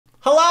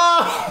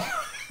Hello!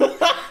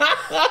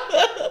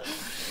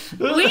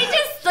 We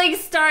just like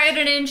started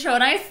an intro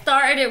and I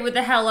started it with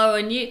a hello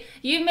and you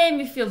made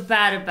me feel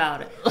bad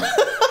about it.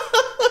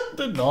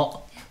 Did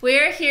not.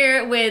 We're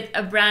here with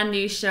a brand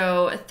new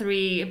show,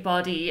 Three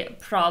Body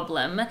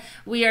Problem.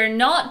 We are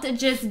not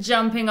just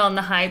jumping on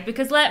the hype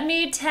because let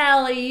me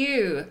tell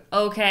you,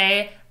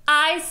 okay,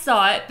 I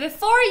saw it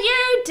before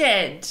you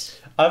did.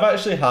 I've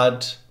actually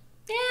had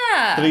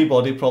Three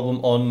Body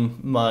Problem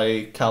on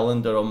my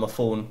calendar on my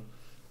phone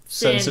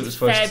since it was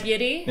first.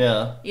 February.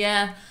 Yeah.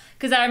 Yeah.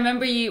 Because I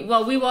remember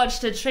we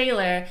watched a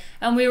trailer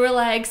and we were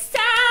like,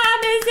 Sam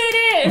is in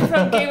it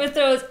from Game of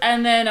Thrones.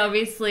 And then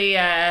obviously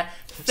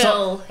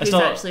Phil, who's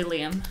actually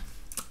Liam.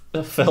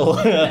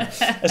 Phil, yeah.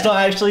 It's not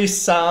actually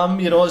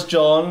Sam, you know, it's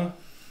John.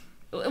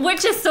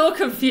 Which is so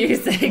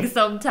confusing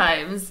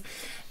sometimes.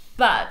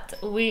 But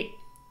who the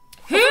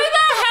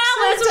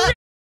hell is ringing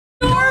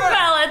the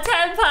doorbell at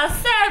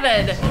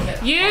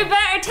 7:10? You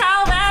better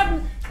tell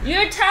them.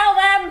 You tell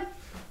them.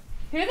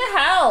 Who the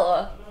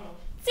hell?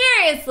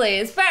 Seriously,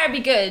 it's better be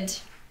good.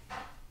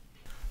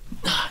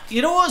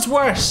 You know what's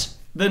worse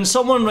than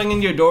someone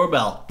ringing your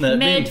doorbell?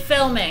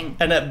 Mid-filming.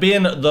 And it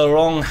being the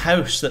wrong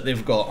house that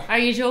they've got. Are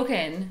you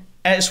joking?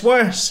 It's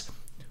worse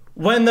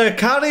when they're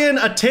carrying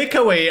a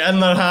takeaway in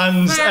their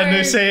hands and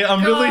they say,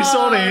 I'm really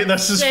sorry,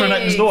 this is for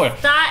next door.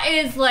 That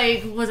is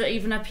like, was it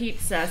even a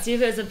pizza? See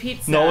if it was a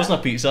pizza. No, it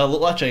wasn't a pizza. It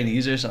looked like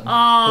Chinese or something. Oh,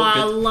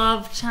 I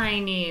love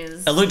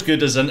Chinese. It looked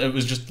good as in it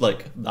was just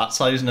like that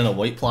size and in a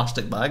white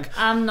plastic bag.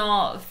 I'm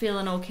not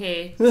feeling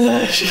okay. She was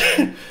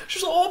like,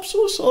 oh, I'm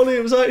so sorry,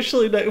 it was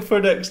actually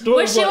for next door.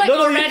 Was she like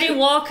already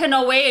walking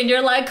away and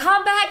you're like,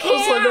 come back here? I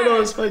was like,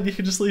 no, it's fine, you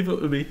can just leave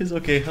it with me, it's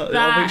okay,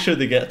 I'll make sure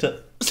they get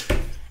it.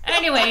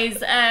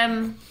 Anyways,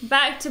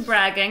 back to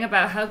bragging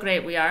about how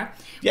great we are.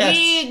 Yes.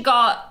 We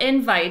got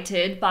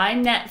invited by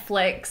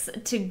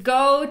Netflix to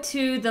go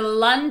to the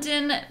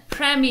London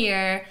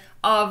premiere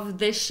of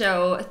this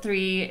show,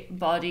 Three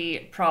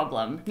Body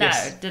Problem.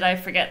 Yes. Now, did I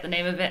forget the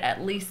name of it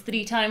at least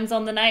 3 times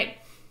on the night?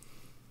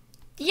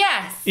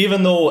 Yes.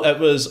 Even though it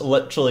was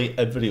literally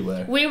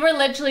everywhere. We were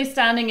literally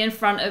standing in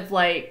front of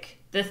like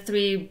the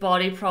Three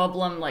Body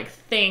Problem like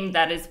thing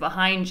that is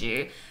behind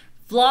you.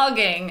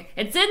 Vlogging.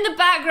 It's in the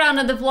background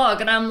of the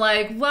vlog and I'm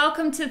like,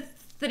 welcome to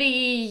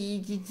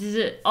Three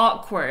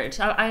Awkward.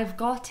 I've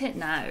got it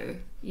now,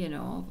 you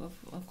know.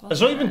 I've got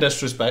it's not even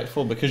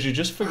disrespectful because you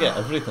just forget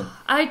everything.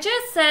 I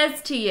just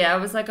says to you, I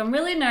was like, I'm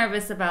really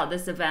nervous about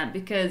this event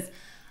because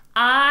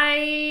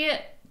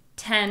I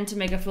tend to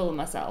make a fool of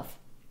myself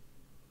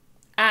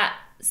at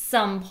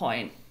some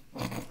point.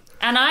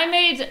 And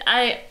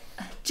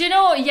do you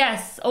know,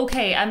 yes,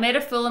 okay, I made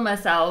a fool of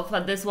myself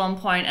at this one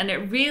point and it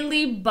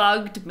really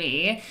bugged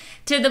me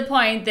to the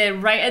point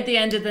that right at the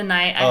end of the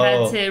night, I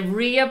had to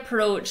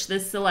reapproach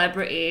this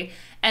celebrity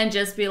and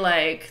just be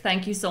like,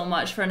 thank you so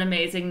much for an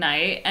amazing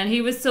night. And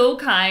he was so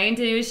kind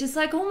and he was just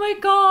like, oh my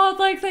God,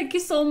 like, thank you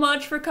so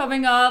much for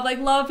coming up, like,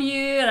 love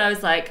you. And I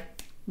was like,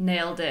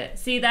 nailed it.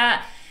 See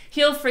that?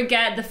 He'll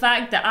forget the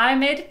fact that I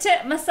made a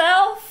tip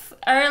myself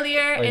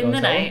earlier in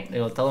the night. Are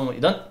you gonna tell him what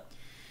you done?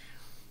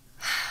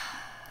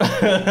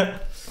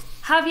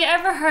 Have you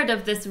ever heard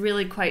of this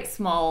really quite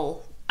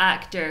small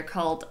actor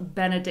called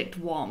Benedict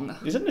Wong?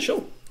 He's in the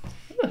show.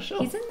 He's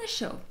in the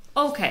show.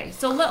 Okay,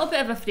 so a little bit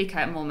of a freak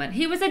out moment.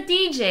 He was a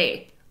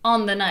DJ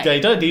on the night. Yeah,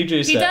 he done a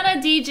DJ set. He done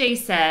a DJ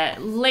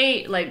set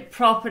late, like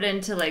proper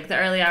into like the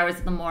early hours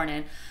of the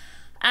morning.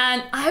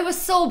 And I was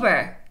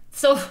sober.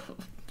 So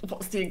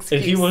what's the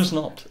excuse? He was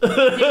not. He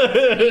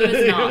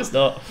was not. He was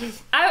not.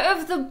 Out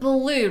of the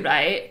blue,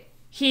 right?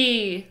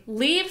 He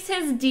leaves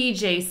his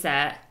DJ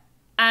set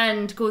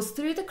and goes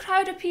through the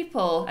crowd of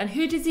people. And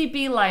who does he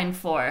beeline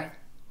for?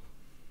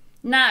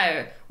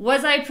 Now,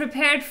 was I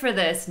prepared for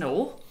this?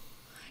 No.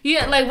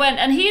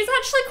 And he's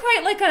actually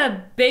quite like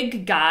a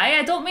big guy.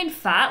 I don't mean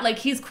fat, like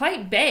he's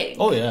quite big.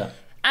 Oh yeah.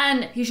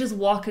 And he's just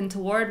walking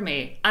toward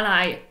me. And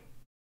I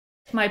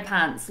my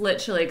pants,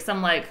 literally, because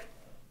I'm like...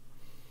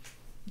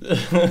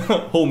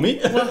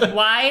 Homie?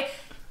 Why?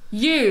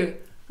 You.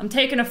 I'm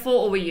taking a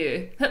photo with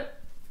you.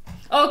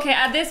 Okay,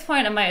 at this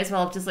point I might as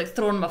well have just like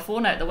thrown my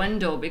phone out the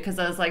window because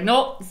I was like,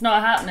 nope, it's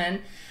not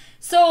happening.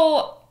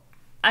 So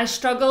I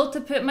struggled to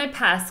put my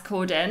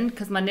passcode in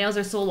because my nails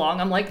are so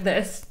long. I'm like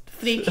this,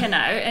 freaking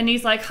out. And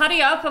he's like,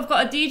 hurry up, I've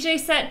got a DJ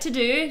set to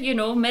do, you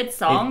know,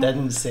 mid-song. He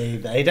didn't say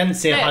that. He didn't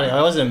say hurry.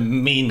 I wasn't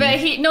mean. But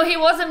he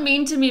wasn't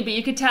mean to me, but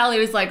you could tell he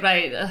was like,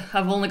 right,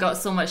 I've only got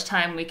so much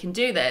time, we can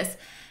do this.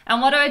 And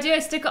what do? I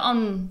stick it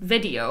on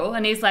video.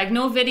 And he's like,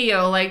 no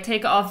video, like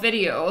take it off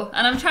video.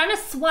 And I'm trying to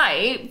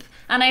swipe.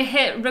 And I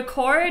hit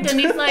record and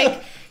he's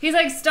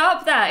like,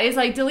 stop that. He's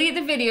like, delete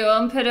the video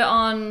and put it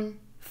on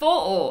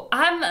photo.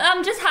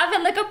 I'm just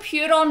having like a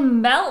pure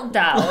on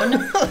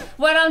meltdown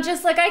when I'm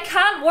just like, I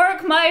can't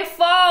work my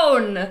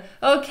phone,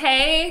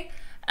 okay?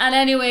 And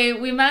anyway,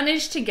 we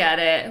managed to get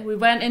it. We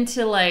went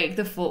into like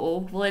the photo.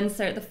 We'll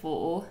insert the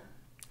photo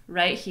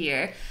right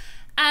here.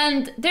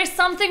 And there's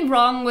something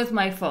wrong with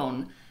my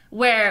phone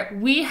where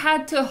we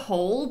had to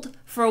hold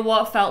for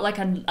what felt like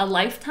a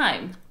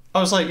lifetime. I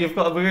was like, you've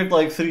got a weird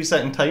like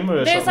 3-second timer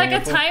or There's something.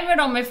 like a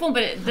timer on my phone,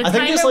 but the I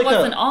think timer it's like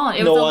wasn't on.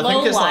 It was a low light. No, I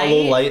think it's like a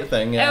low light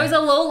thing. Yeah. It was a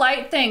low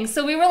light thing.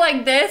 So we were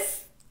like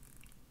this.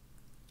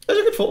 It was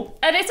a good photo.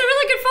 And it's a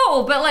really good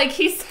photo, but like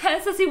he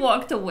says as he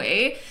walked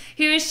away,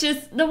 he was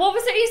just, what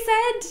was it he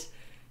said?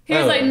 He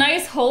was like,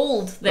 nice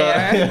hold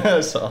there.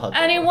 Yeah, so hard.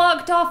 And he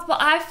walked off,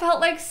 but I felt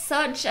like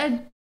such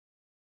a...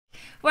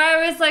 Where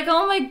I was like,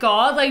 oh my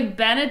god, like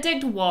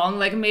Benedict Wong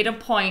like made a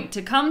point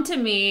to come to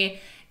me,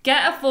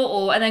 get a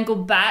photo, and then go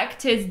back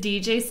to his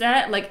DJ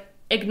set, like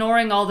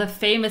ignoring all the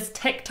famous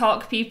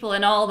TikTok people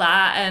and all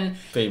that. And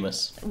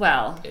famous.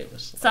 Well,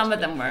 some of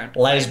them were.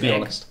 Let's be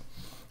honest.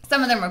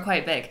 Some of them were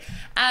quite big.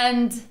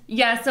 And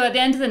yeah, so at the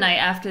end of the night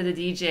after the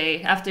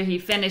DJ, after he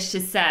finished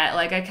his set,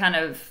 like I kind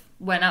of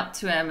went up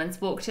to him and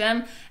spoke to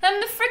him.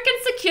 And the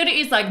freaking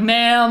security's like,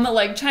 ma'am,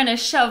 like trying to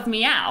shove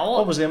me out.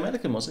 Oh, was he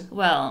American, was he?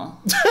 Well.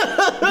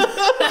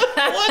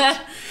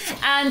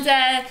 And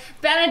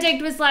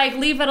Benedict was like,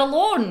 leave it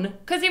alone.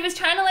 Because he was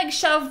trying to like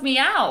shove me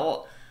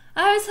out.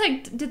 I was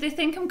like, did they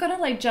think I'm going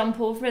to like jump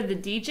over the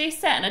DJ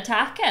set and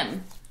attack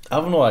him? I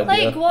have no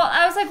idea. Like, what?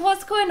 I was like,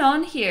 what's going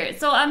on here?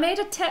 So I made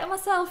a tit of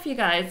myself, you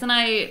guys. And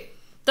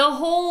the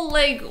whole,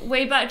 like,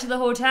 way back to the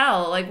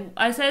hotel, like,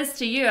 I says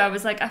to you, I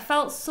was like, I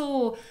felt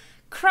so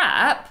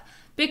crap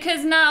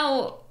because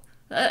now,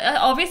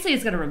 obviously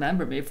he's going to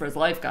remember me for his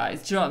life,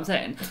 guys. Do you know what I'm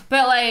saying?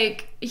 But,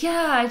 like,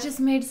 yeah, I just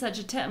made such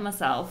a tit of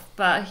myself.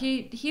 But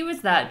he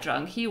was that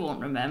drunk. He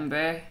won't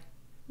remember.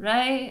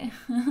 Right?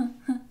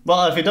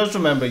 Well, if he does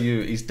remember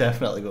you, he's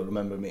definitely going to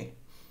remember me.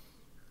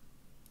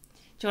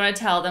 Do you want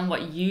to tell them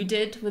what you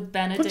did with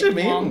Benedict What do you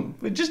mean? Wong?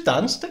 We just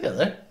danced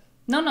together.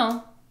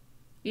 No.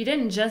 You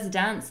didn't just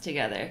dance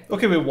together.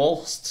 Okay, we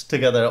waltzed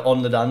together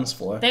on the dance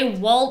floor. They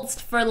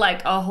waltzed for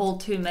like a whole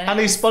 2 minutes. And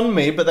he spun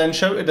me, but then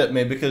shouted at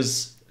me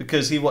because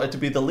he wanted to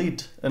be the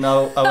lead. And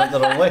I went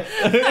the wrong way.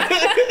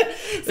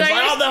 It's So like,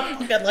 you're- I'm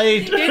the fucking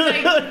lead. He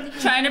was like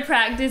trying to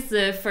practice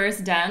the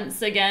first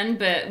dance again,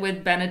 but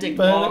with Benedict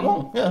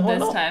Wong Yeah, why this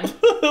not? time.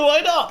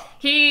 Why not?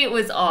 He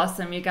was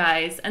awesome, you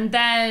guys. And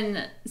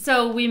then,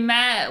 so we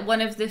met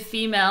one of the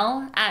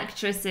female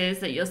actresses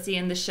that you'll see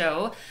in the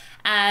show.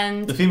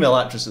 And The female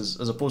actresses,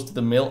 as opposed to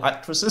the male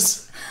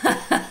actresses.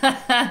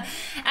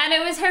 and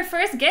it was her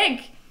first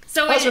gig.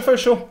 So That's her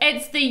first show.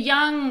 It's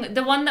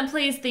the one that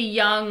plays the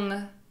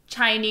young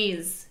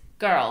Chinese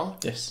girl.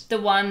 Yes. The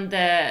one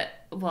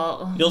that,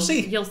 well, You'll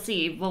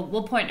see.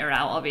 We'll point her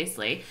out,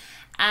 obviously.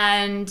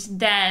 And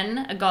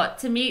then I got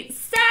to meet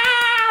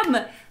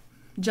Sam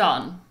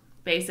John,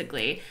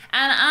 basically.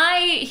 And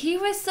he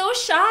was so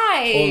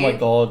shy. Oh my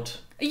god.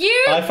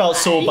 I felt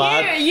so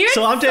bad. You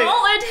so insulted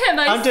him,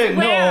 I swear.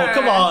 No,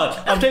 come on.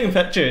 I'm taking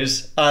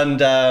pictures, and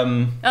Of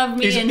me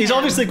and he's him.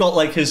 obviously got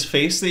like his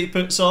face that he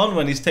puts on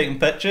when he's taking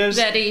pictures.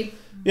 Very.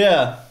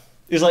 Yeah,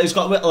 he's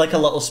got like a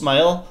little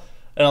smile,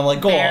 and I'm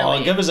like, go Barely.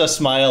 on, give us a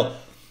smile.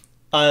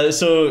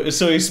 So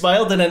he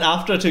smiled, and then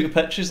after I took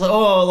pictures, like,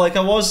 oh, like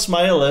I was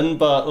smiling,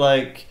 but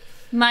like.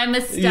 My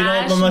moustache. You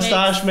know, my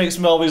moustache makes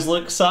me always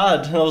look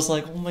sad. And I was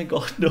like, oh my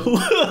god, no.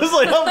 I was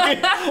like,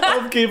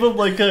 I gave him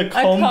like a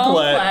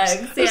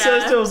complex.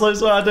 Yeah. I was like,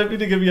 sorry, I don't mean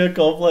to give you a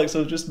complex, I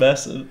was just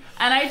messing.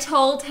 And I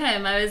told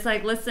him, I was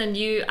like, listen,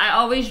 I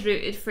always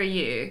rooted for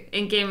you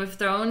in Game of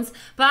Thrones,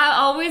 but I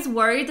always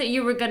worried that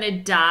you were going to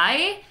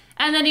die.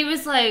 And then he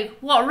was like,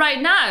 what,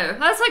 right now?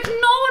 I was like,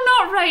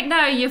 no, not right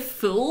now, you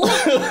fool.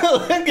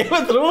 Game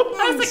of Thrones.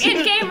 I was like,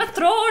 in Game of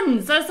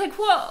Thrones. I was like,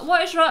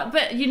 what is wrong?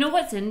 But you know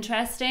what's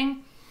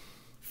interesting?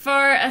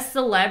 For a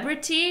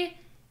celebrity,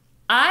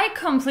 I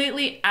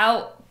completely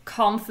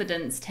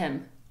out-confidenced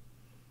him.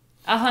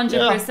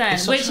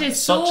 100%. Which is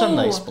such a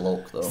nice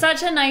bloke, though.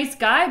 Such a nice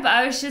guy, but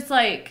I was just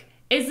like,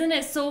 isn't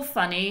it so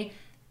funny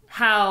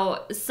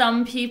how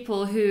some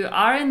people who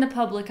are in the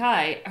public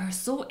eye are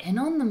so in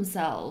on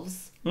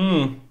themselves?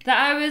 That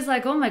I was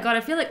like, oh my god,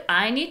 I feel like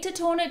I need to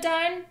tone it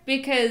down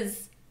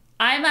because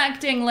I'm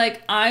acting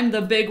like I'm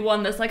the big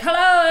one that's like,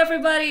 hello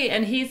everybody,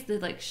 and he's the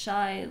like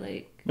shy,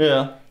 like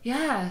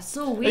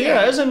so weird.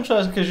 Yeah, it's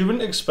interesting because you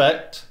wouldn't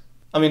expect.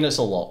 I mean, it's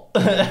a lot.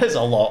 It's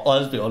a lot.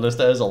 Let's be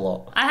honest, it is a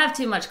lot. I have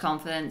too much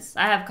confidence.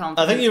 I have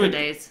confidence I think you for would.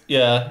 days.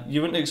 Yeah,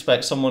 you wouldn't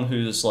expect someone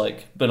who's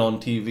like been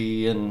on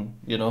TV and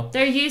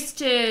They're used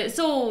to.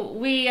 So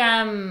we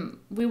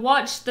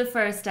watched the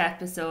first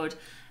episode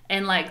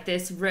in like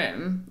this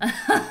room.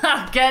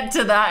 I'll get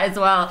to that as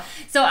well.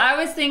 So I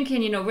was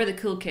thinking, we're the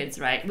cool kids,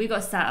 right? We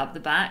got sat up the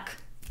back.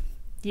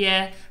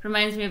 Yeah,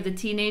 reminds me of the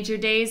teenager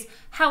days.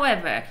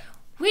 However,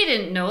 we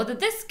didn't know that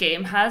this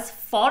game has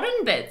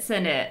foreign bits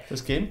in it.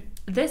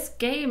 This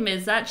game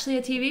is actually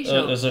a TV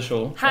show. It's a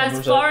show. Has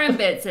 100%. foreign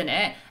bits in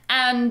it.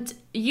 And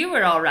you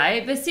were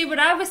alright, but see where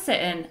I was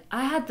sitting,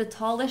 I had the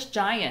tallest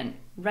giant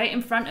right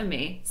in front of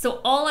me.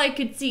 So all I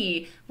could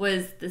see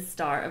was the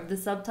start of the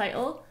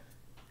subtitle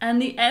and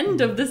the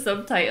end of the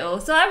subtitle.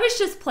 So I was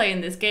just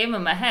playing this game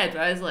in my head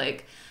where I was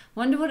like,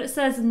 wonder what it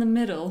says in the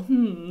middle.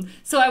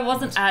 So I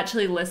wasn't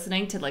actually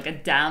listening to like a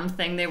damn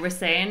thing they were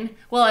saying.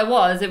 Well, I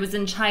was. It was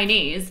in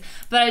Chinese,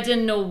 but I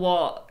didn't know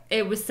what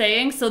it was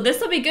saying. So this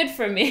will be good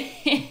for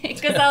me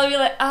because I'll be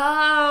like,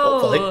 oh,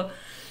 hopefully.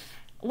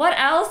 What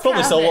else?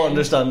 Probably still won't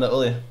understand it,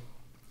 will you?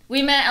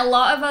 We met a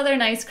lot of other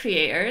nice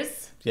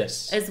creators.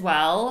 Yes. As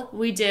well.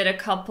 We did a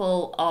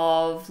couple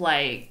of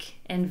like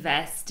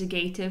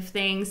investigative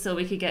things so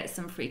we could get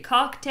some free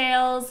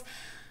cocktails.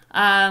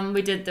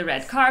 We did the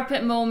red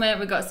carpet moment.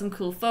 We got some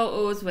cool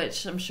photos,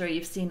 which I'm sure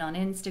you've seen on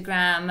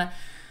Instagram.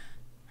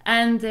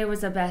 And there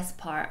was a best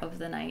part of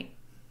the night.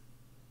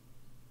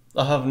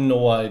 I have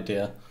no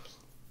idea.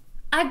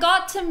 I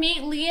got to meet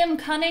Liam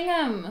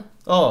Cunningham.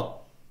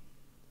 Oh.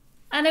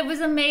 And it was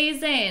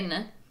amazing.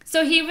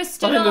 So he was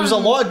stood there was a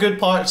lot of good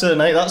parts of the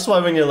night. That's why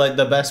when you're like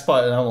the best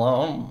part, and I'm like,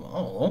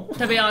 oh.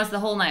 To be honest, the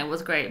whole night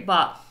was great.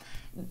 But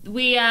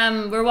we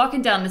were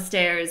walking down the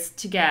stairs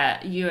to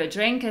get you a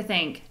drink, I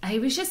think. He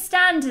was just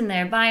standing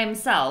there by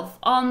himself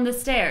on the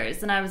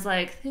stairs. And I was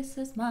like, this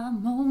is my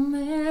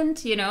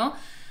moment, you know?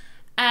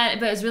 But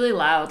it was really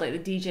loud. Like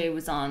the DJ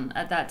was on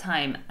at that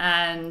time.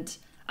 And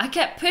I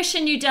kept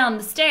pushing you down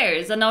the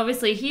stairs, and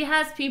obviously he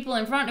has people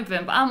in front of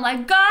him, but I'm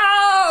like,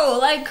 go!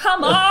 Like,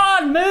 come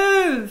on,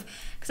 move!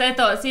 Because I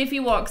thought, see if he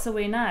walks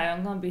away now,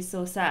 I'm going to be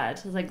so sad.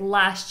 It was like,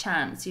 last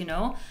chance, you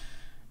know?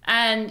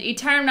 And he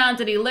turned around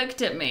and he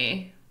looked at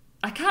me.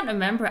 I can't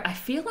remember. I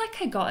feel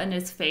like I got in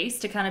his face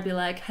to kind of be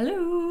like,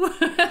 hello.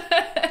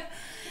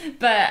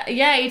 But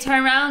yeah, he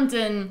turned around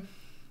and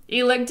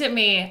he looked at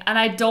me, and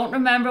I don't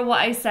remember what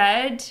I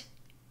said.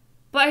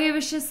 But he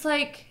was just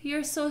like,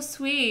 you're so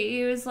sweet.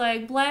 He was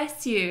like,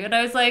 bless you. And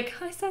I was like,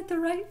 I said the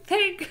right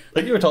thing.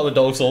 Like you were talking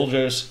about dog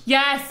soldiers.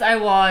 Yes, I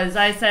was.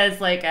 I says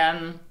like,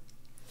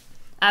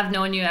 I've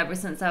known you ever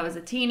since I was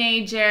a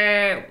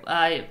teenager.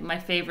 My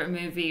favorite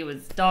movie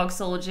was Dog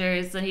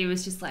Soldiers. And he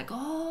was just like,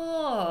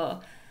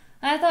 oh.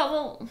 And I thought,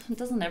 well,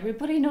 doesn't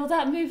everybody know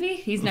that movie?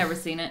 He's never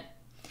seen it.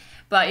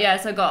 But yeah,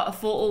 so I got a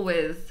photo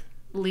with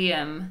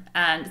Liam.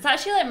 And it's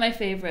actually like my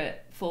favorite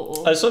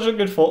photo. It's such a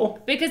good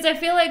photo. Because I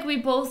feel like we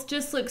both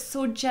just look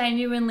so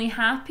genuinely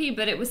happy,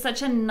 but it was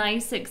such a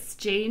nice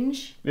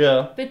exchange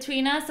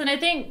between us. And I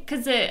think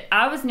because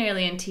I was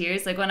nearly in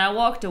tears. Like when I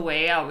walked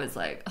away, I was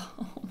like,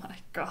 oh my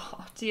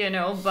God, you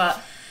know.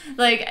 But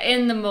like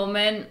in the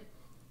moment,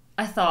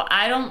 I thought,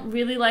 I don't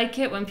really like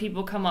it when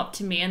people come up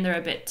to me and they're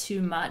a bit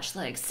too much,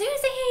 like,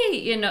 Suzy,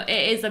 you know,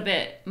 it is a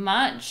bit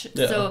much.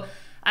 Yeah. So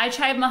I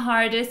tried my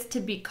hardest to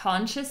be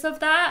conscious of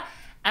that.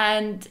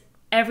 And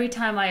every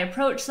time I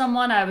approached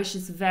someone, I was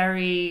just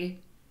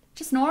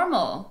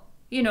normal.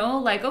 You know,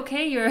 like,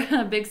 okay, you're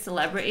a big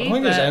celebrity. I don't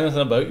think there's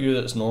anything about you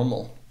that's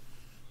normal.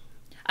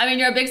 I mean,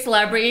 you're a big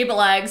celebrity, but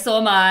like, so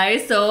am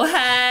I, so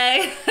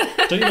hey.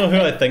 Don't you know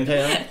who I think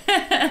I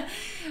am?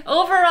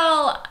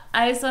 Overall,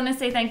 I just want to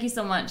say thank you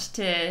so much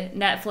to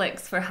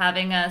Netflix for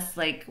having us.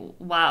 Like,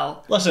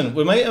 wow. Listen,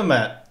 we might have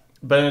met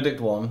Benedict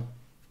Wong,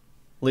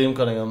 Liam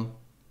Cunningham,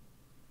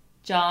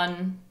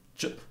 John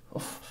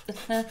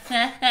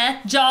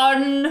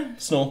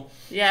Snow.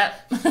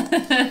 Yep.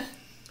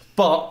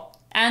 But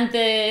and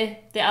the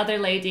other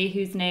lady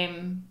whose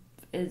name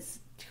is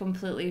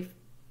completely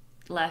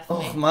left me.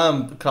 Oh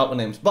man, crap with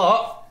names.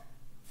 But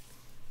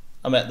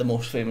I met the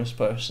most famous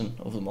person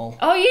of them all.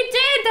 Oh, you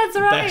did. That's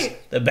right.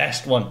 The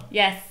best one.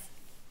 Yes.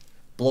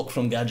 Bloke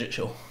from Gadget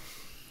Show.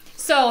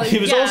 So he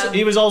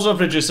was also a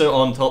producer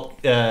on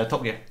Top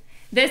Gear.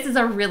 This is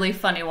a really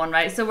funny one,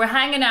 right? So we're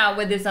hanging out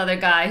with this other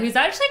guy who's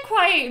actually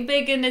quite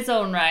big in his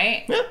own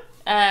right.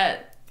 Yeah.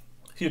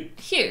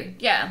 Hugh,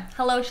 yeah.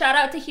 Hello, shout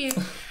out to Hugh.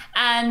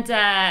 And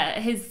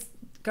his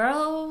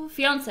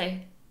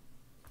fiance.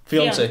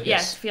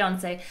 Yes,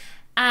 fiance.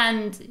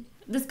 And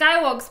this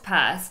guy walks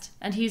past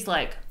and he's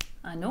like,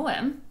 I know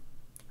him.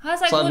 I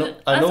was like,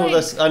 I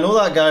know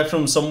that guy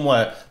from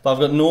somewhere, but I've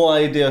got no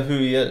idea who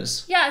he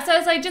is. Yeah, so I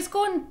was like, just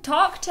go and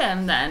talk to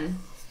him then.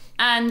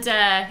 And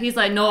he's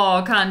like, no,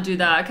 I can't do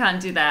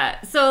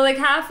that. So like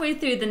halfway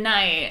through the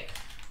night,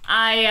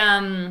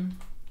 I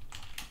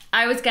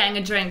was getting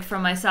a drink for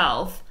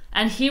myself,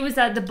 and he was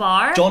at the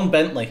bar. John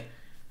Bentley.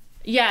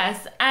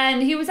 Yes,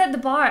 and he was at the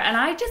bar, and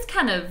I just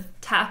kind of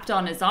tapped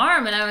on his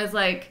arm, and I was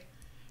like,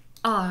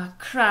 oh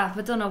crap,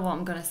 I don't know what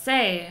I'm gonna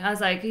say. I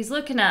was like, he's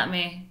looking at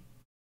me.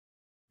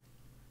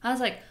 I was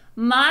like,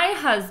 my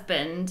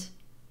husband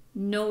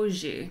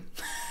knows you.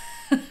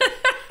 And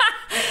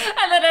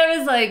then I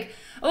was like,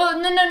 oh,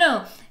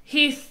 no.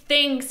 He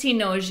thinks he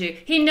knows you.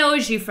 He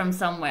knows you from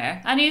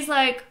somewhere. And he's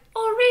like,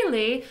 oh,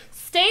 really?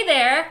 Stay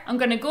there. I'm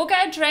going to go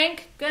get a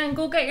drink and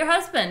go get your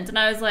husband. And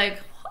I was like,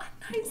 what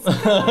a nice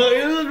guy.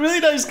 He was a really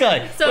nice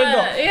guy. So,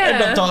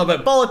 end up talking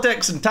about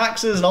politics and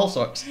taxes and all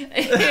sorts. But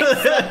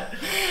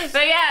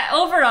yeah,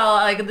 overall,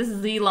 like, this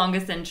is the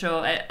longest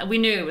intro. We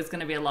knew it was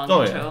going to be a long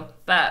intro. Yeah.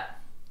 But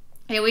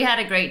yeah, we had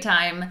a great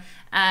time.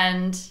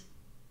 And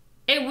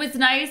it was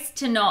nice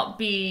to not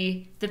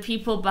be the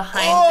people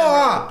behind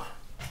the rope.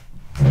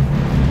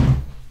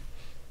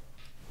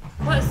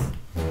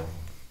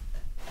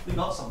 We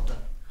got something.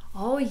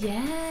 Oh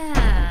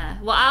yeah.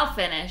 Well, I'll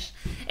finish.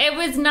 It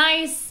was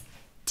nice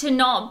to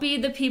not be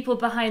the people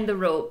behind the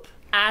rope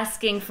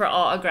asking for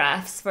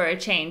autographs for a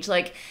change.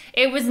 Like,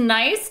 it was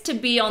nice to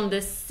be on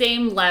the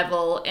same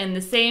level in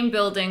the same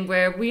building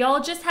where we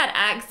all just had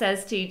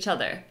access to each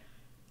other.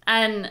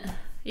 And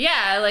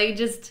yeah, like,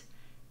 just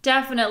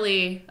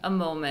definitely a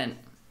moment.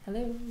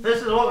 Hello.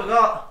 This is what we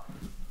got.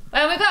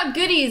 Well, we got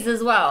goodies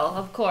as well,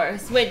 of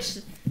course, which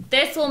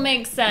this will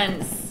make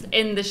sense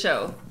in the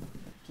show.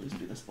 Please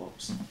be this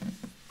box.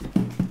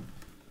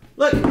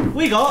 Look,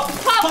 we got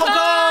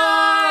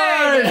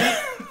Popcorn!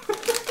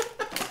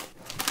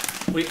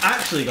 We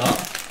actually got.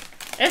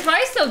 It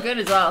smells so good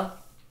as well.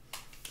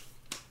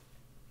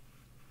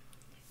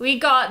 We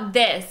got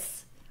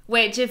this,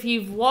 which if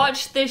you've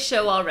watched this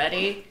show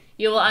already,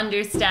 you will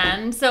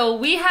understand. So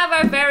we have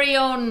our very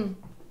own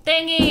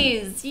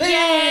thingies.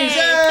 Yay!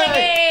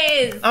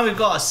 Thingies! And we've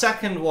got a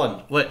second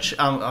one, which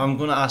I'm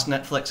going to ask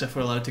Netflix if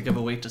we're allowed to give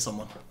away to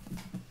someone.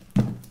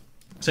 I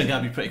think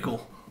that'd be pretty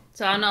cool.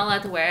 So I'm not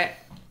allowed to wear it.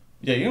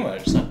 Yeah, you can wear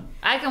it just now.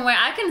 I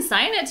can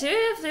sign it too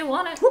if they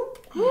want it.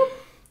 Whoop, whoop.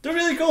 They're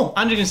really cool.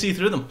 And you can see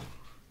through them.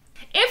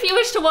 If you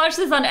wish to watch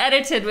this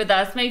unedited with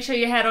us, make sure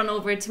you head on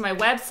over to my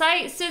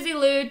website,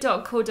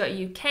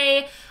 susylou.co.uk,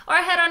 or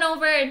head on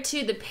over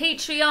to the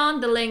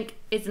Patreon. The link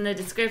is in the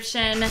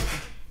description.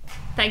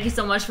 Thank you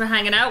so much for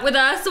hanging out with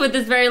us with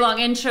this very long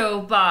intro,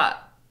 but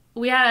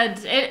we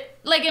had it,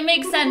 like, it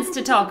makes sense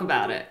to talk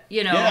about it,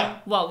 you know,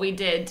 what we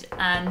did.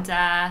 And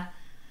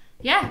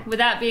yeah, with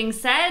that being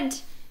said,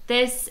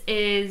 this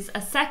is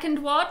a second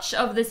watch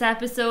of this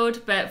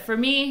episode, but for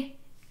me,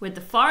 with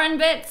the foreign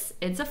bits,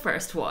 it's a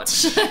first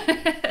watch.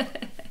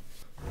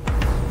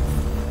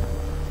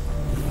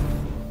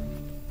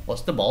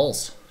 What's the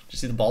balls? Did you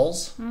see the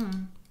balls?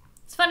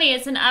 It's funny,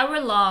 it's an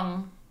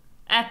hour-long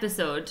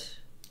episode.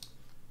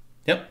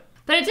 Yep.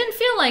 But it didn't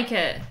feel like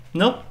it.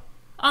 No.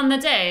 On the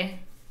day.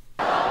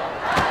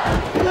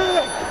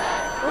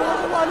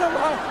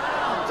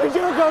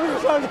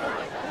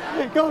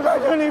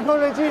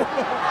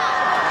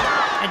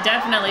 I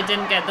definitely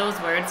didn't get those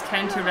words,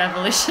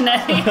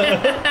 counter-revolutionary.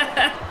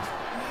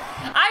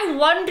 I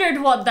wondered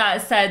what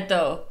that said,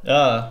 though.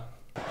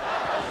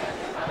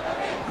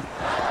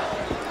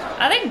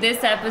 I think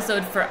this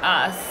episode for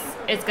us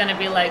is going to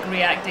be like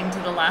reacting to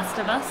The Last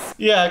of Us.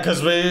 Yeah,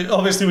 because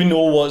we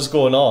know what's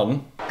going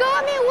on.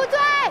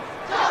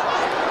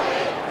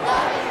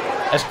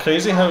 It's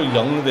crazy how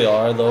young they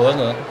are, though,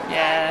 isn't it?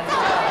 Yeah.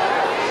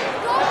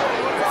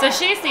 So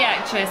she's the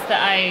actress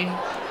that I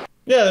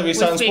that we was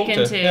sat and spoke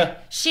speaking to. Yeah.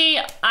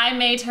 I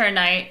made her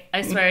night,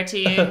 I swear to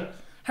you.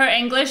 Her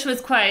English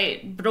was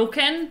quite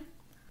broken,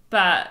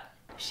 but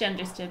she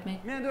understood me.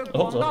 面对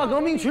广大革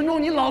命群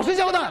众，你老实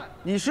交代，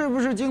你是不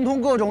是精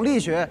通各种力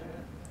学？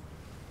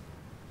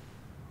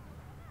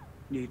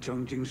你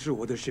曾经是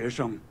我的学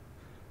生，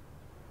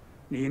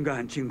你应该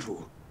很清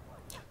楚。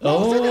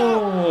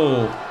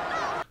Oh,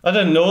 I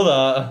didn't know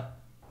that.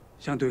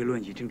 相对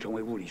论已经成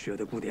为物理学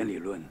的古典理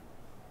论，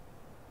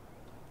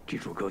基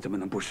础课怎么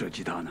能不涉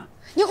及它呢？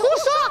你胡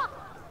说！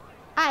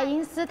爱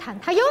因斯坦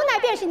他有奶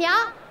便是娘，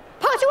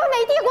跑去为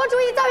美帝国主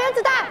义造原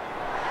子弹。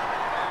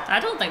I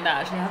don't think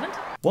that actually happened.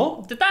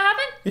 What? Did that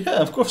happen? Yeah,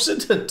 of course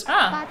it did.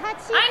 Ah,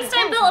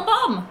 Einstein built a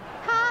bomb.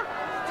 他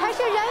才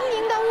是人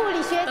民的物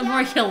理学 The 家。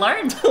 more you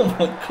learned. Oh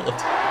my god.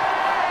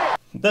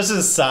 This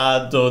is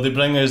sad, though. They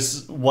bring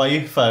his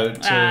wife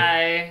out to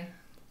Aye.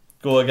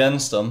 go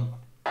against him.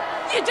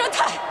 叶哲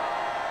泰，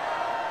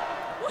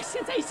我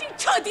现在已经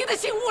彻底的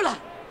醒悟了。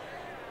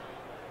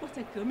我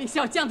在革命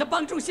小将的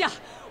帮助下，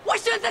我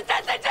选择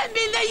站在人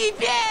民的一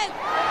边。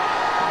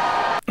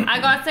I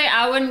gotta say,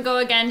 I wouldn't go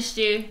against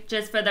you,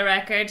 just for the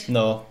record.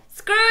 No.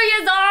 Screw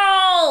you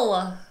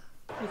all!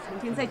 你曾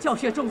经在教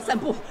学中散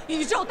布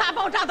宇宙大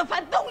爆炸的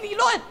反动理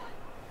论。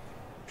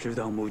直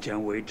到目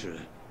前为止，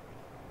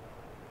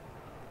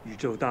宇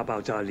宙大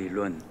爆炸理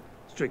论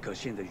最可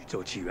信的宇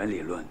宙起源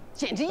理论。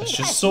简直一 It's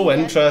派 just 胡 so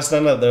言。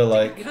 interesting that they're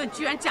like, 理论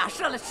居然假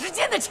设了时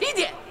间的起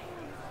点。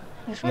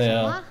你说什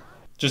yeah, 么？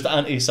 just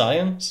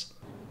anti-science.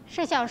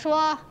 是想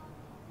说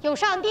有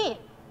上帝？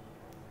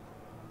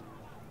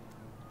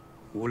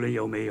无论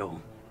有没有，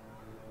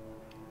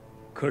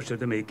科学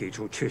都没给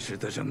出确实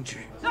的证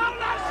据。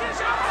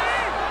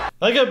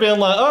 I kept being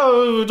like,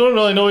 oh, we don't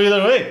really know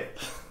either way.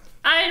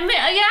 I admit,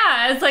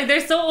 yeah, it's like they're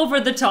so over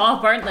the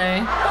top, aren't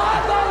they?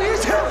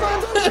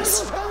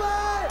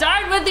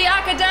 Start with the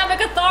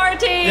academic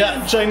authorities!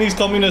 Yeah, Chinese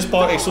Communist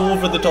Party, so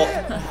over the top.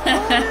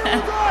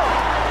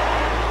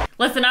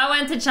 Listen, I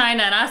went to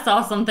China and I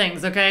saw some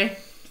things, okay?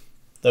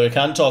 That we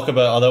can't talk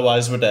about,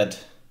 otherwise we're dead.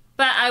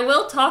 But I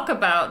will talk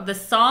about the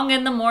song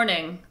in the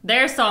morning,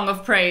 their song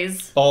of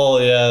praise. Oh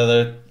yeah,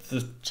 the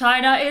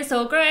China is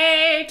so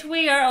great,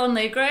 we are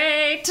only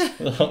great.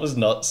 that was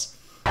nuts.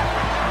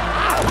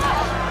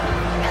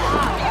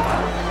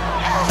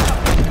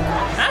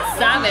 That's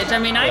savage. I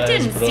mean, I That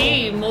is didn't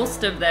see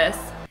most of this.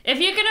 If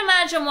you can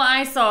imagine what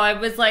I saw, it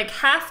was like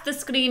half the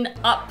screen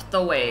up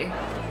the way.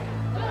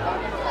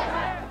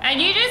 And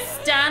you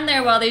just stand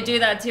there while they do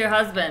that to your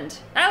husband.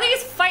 At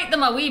least fight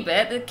them a wee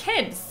bit, the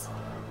kids.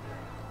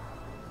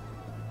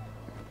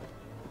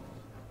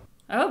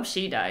 I hope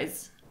she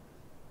dies.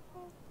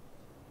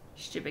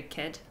 Stupid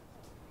kid.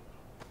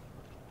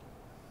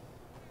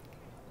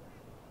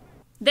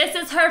 This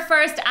is her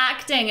first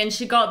acting and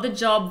she got the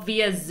job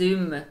via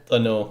Zoom. I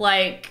know.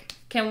 Like,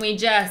 can we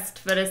just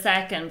for a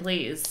second,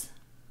 please?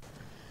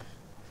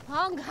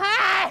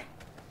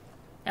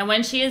 And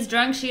when she is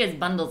drunk, she has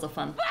bundles of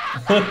fun.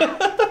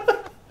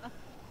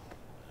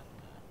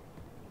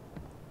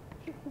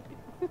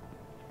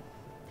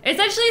 It's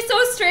actually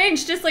so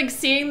strange just like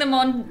seeing them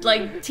on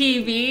like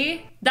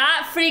TV.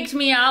 That freaked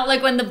me out,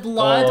 like when the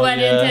blood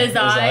went into his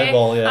eye.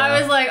 Eyeball, yeah. I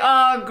was like,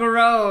 oh,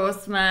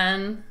 gross,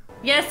 man.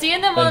 Yeah,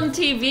 seeing them on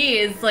TV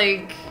is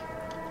like...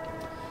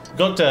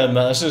 Got to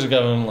admit, this is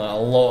giving like a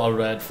lot of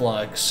red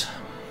flags.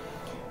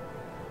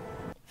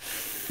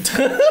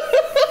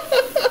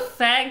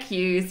 Fuck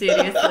you,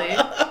 seriously.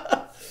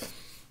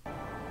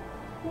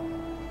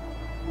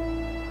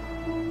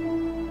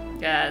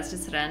 Yeah, it's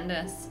just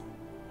horrendous.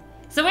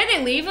 It's the way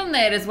they leave him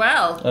there as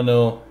well. I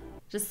know.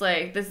 Just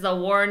like, this is a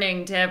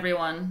warning to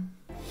everyone.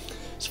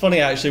 It's funny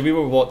actually, we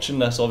were watching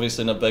this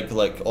obviously in a big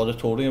like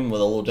auditorium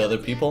with a load of other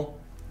people.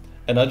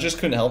 And I just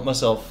couldn't help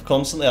myself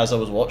constantly as I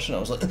was watching. I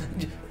was like,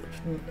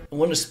 I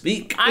want to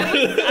speak.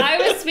 I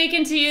was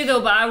speaking to you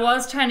though, but I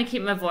was trying to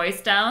keep my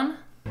voice down.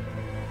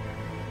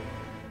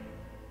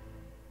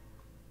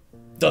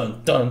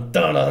 Dun dun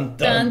dun dun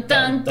Dun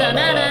dun dun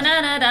dun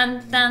dun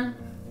dun dun.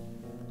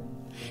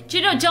 Do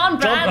you know John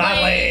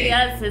Bradley?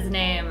 That's his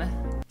name.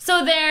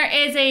 So there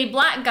is a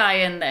black guy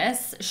in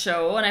this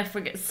show, and I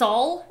forget,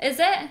 Saul, is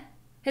it?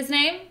 His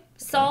name?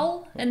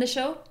 Saul in the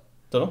show?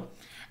 Don't know.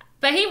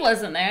 But he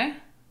wasn't there.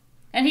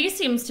 And he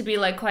seems to be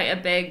like quite a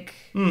big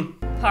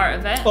part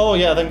of it. Oh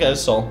yeah, I think it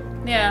is Saul.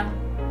 Yeah.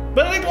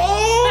 Benedict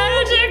Wong!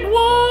 Benedict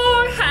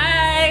Wong!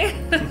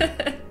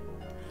 Hi!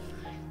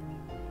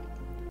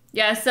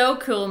 Yeah, so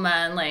cool,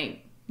 man.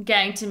 Like,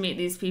 getting to meet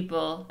these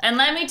people. And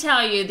let me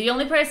tell you, the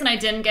only person I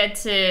didn't get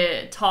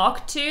to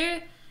talk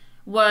to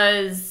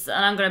was,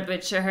 and I'm gonna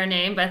butcher her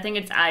name, but I think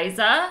it's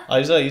Isa.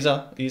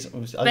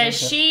 Isa. But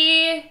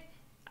she,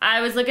 I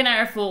was looking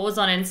at her photos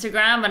on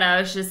Instagram and I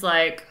was just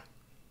like,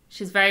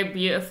 she's very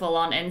beautiful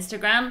on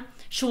Instagram.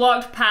 She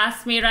walked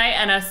past me, right,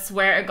 and I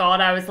swear to God,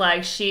 I was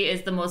like, she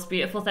is the most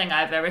beautiful thing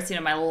I've ever seen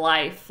in my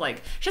life.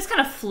 Like, she just kind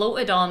of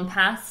floated on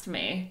past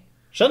me.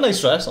 She had a nice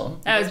dress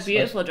on. That was a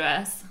beautiful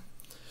dress.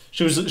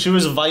 She was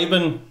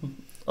vibing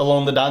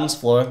along the dance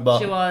floor, but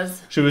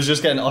she was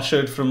just getting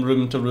ushered from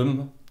room to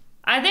room.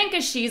 I think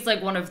as she's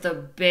like one of the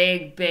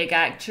big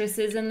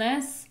actresses in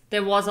this,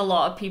 there was a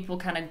lot of people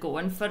kind of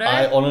going for it.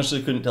 I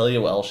honestly couldn't tell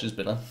you what else she's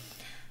been in.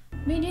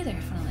 Me neither,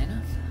 funnily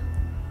enough.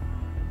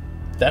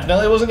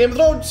 Definitely wasn't Game of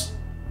Thrones.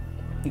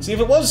 And see if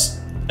it was,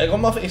 egg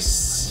on my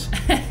face.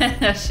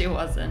 She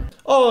wasn't.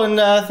 Oh, and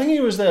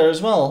Thingy was there as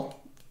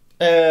well.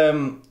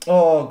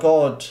 Oh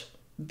God,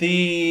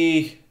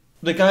 the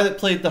guy that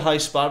played the High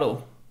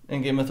Sparrow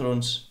in Game of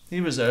Thrones,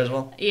 he was there as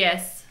well.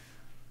 Yes.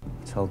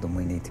 Told them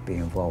we need to be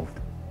involved.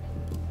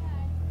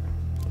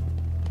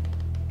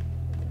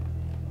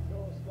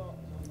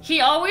 He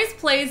always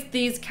plays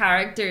these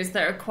characters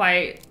that are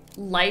quite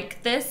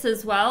like this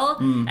as well.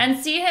 And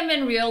see him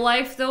in real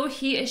life though,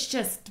 he is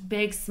just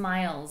big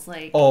smiles,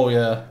 like, oh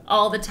yeah,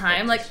 all the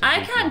time. Like,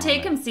 I can't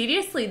take him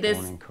seriously. This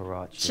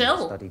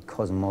chill. Studied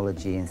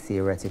cosmology and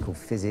theoretical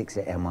physics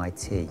at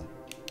MIT.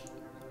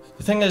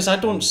 The thing is, I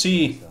don't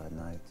see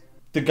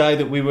the guy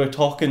that we were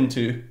talking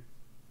to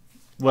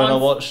when I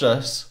watched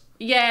this.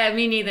 Yeah,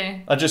 me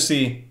neither. I just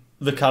see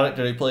the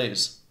character he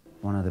plays.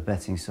 One of the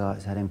betting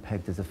sites had him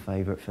pegged as a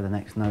favourite for the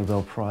next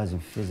Nobel Prize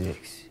in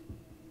physics.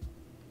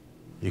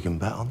 You can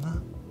bet on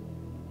that?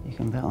 You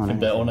can bet on anything.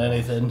 Bet on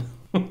anything.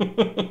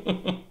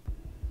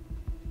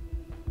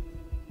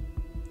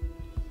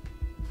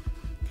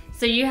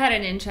 So you had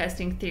an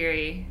interesting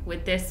theory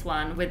with this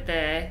one, with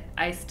the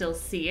I still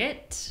see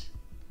it.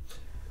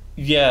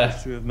 Yeah.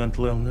 History of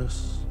mental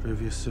illness,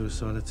 previous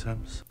suicide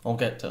attempts. I'll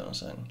get to it in a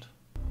second.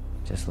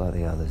 Just like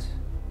the others.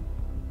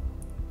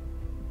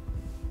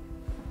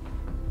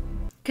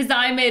 Because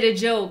I made a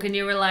joke and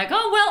you were like,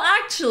 oh, well,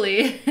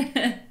 actually.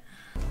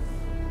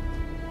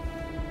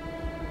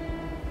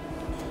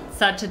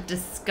 Such a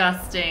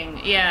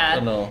disgusting, yeah. I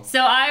know. So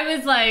I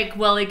was like,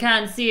 well, he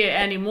can't see it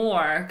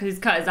anymore because he's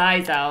cut his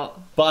eyes out.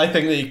 But I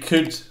think that he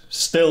could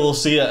still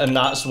see it, and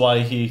that's why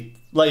he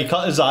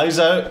cut his eyes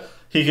out.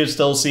 He could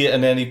still see it,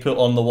 and then he put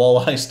on the wall,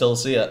 I still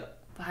see it.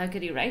 But how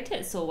could he write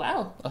it so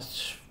well?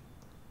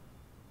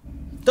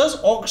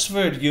 Does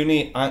Oxford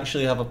Uni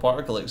actually have a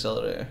particle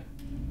accelerator?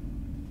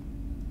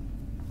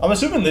 I'm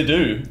assuming they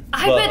do.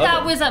 I bet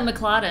that was at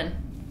McLaren.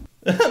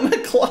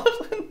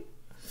 McLaren?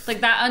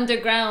 Like that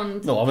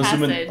underground No, I'm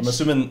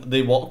assuming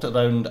they walked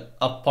around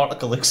a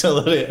particle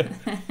accelerator.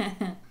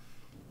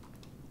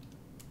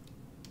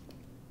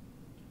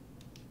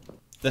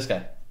 This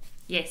guy.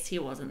 Yes, he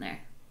wasn't there.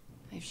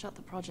 They've shut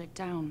the project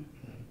down.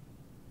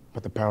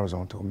 But the power's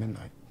on till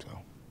midnight, so...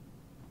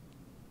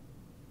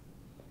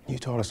 You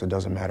told us it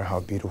doesn't matter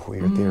how beautiful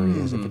your theory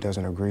is. If it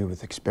doesn't agree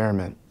with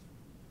experiment,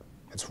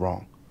 it's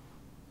wrong.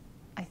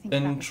 I think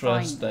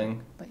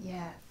interesting. but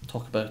yeah.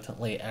 Talk about it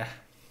later.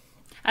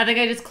 I think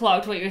I just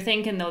clocked what you're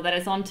thinking though, that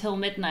it's on till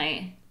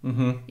midnight.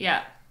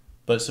 Yeah.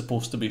 But it's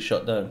supposed to be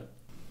shut down.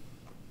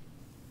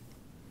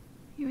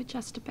 You were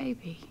just a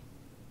baby.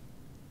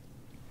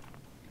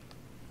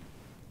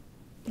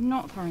 You're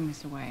not throwing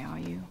this away, are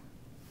you?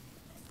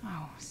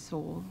 Oh,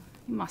 Saul,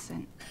 you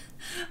mustn't.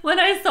 When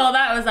I saw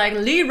that, I was like,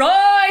 Leroy!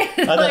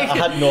 I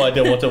had no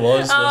idea what it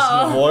was.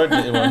 This award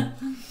that he won.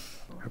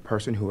 A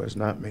person who has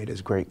not made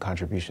his great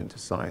contribution to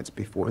science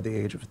before the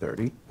age of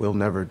 30 will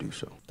never do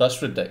so.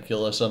 That's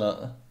ridiculous, isn't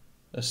it?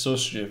 It's so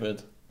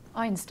stupid.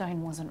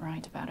 Einstein wasn't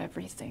right about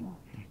everything.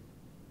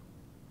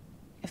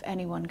 If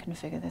anyone can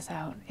figure this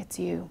out, it's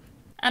you.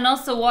 And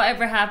also,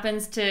 whatever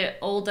happens to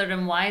older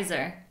and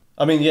wiser?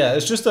 I mean, yeah,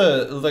 it's just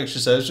like she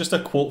says, just a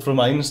quote from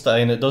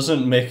Einstein. It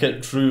doesn't make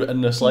it true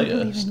in the slightest. Do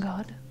you believe in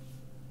God?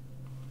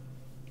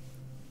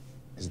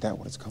 Is that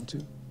what it's come to?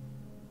 I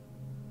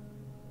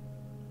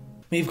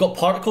mean, you've got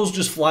particles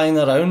just flying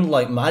around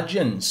like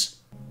magians.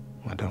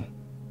 I don't.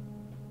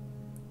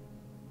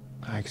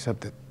 I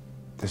accept that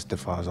this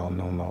defies all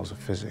known laws of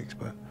physics,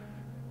 but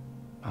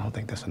I don't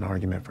think that's an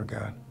argument for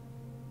God.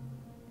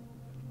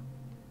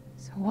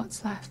 So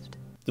what's left?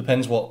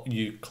 Depends what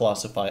you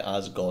classify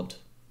as God.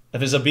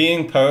 If it's a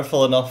being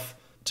powerful enough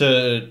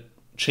to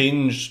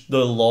change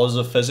the laws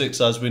of physics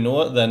as we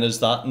know it, then is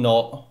that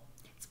not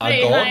a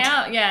Pretty God?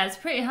 high up, yeah, it's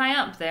pretty high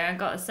up there, I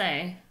gotta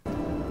say.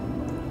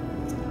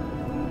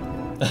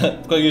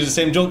 I've got to use the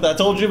same joke that I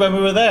told you when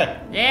we were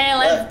there. Yeah,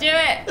 let's do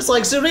it! It's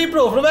like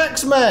Cerebro from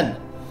X-Men.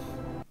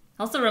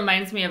 Also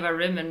reminds me of a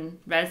room in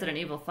Resident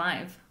Evil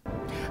 5.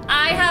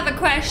 I have a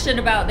question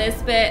about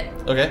this bit.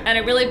 Okay. And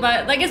it really,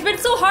 like, it's been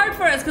so hard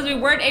for us because we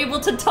weren't able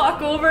to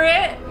talk over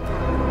it.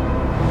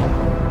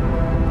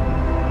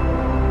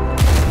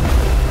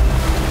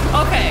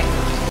 Okay.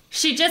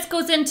 She just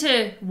goes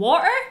into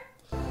water?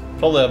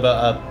 Probably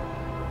about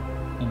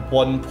a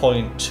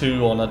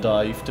 1.2 on a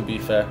dive, to be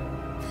fair.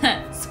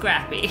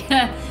 Scrappy.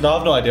 No,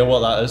 I've no idea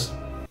what that is.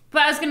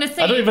 But I was gonna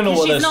say, I don't even know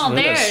what she's this not room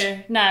there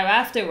is. now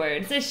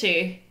afterwards, is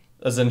she?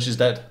 As in she's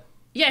dead.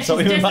 Yeah, So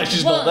even like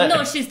she's not there.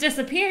 no, she's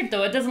disappeared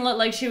though. It doesn't look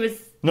like she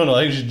was. No,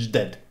 I think she's just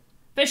dead.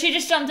 But she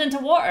just jumped into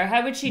water.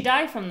 How would she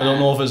die from that? I don't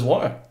know if it's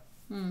water.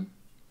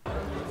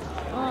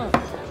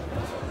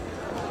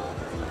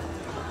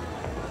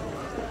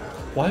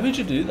 Why would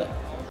you do that?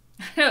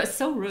 No, it's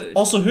so rude.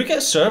 Also, who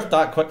gets served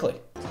that quickly?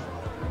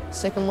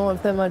 Second law of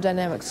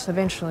thermodynamics.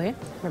 Eventually,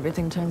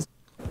 everything turns.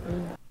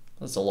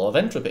 That's a law of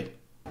entropy.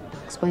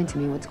 Explain to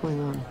me what's going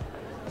on.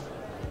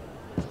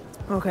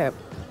 Okay.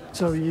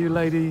 So you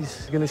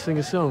ladies gonna sing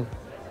a song?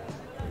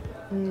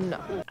 No.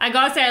 I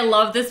gotta say, I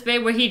love this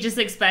bit where he just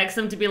expects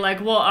them to be like,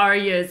 "What are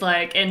you?" It's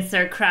like,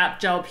 insert crap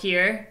job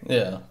here.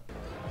 Yeah.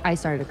 I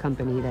started a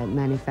company that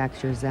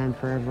manufactures them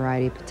for a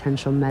variety of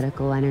potential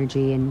medical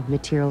energy and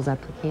materials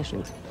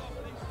applications.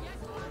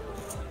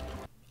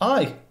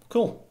 Aye,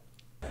 cool.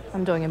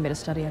 I'm doing a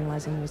meta-study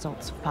analyzing the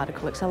results of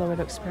particle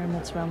accelerator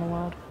experiments around the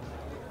world.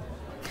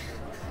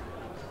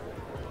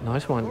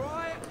 Nice one.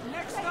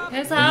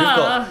 Here's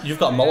You've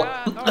got a mullet.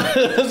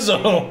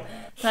 So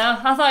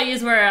I thought you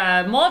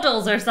were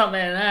models or something.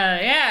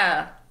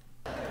 Yeah.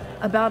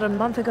 About a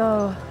month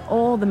ago,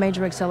 all the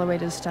major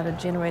accelerators started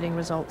generating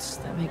results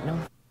that make no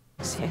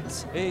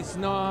sense. It's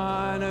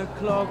 9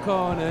 o'clock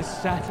on a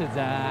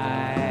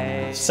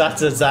Saturday.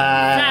 Saturday.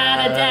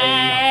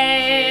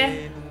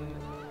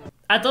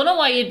 I don't know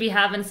why you'd be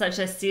having such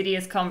a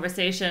serious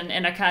conversation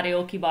in a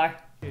karaoke bar.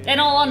 In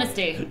all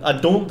honesty. I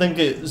don't think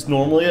it's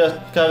normally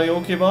a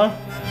karaoke bar.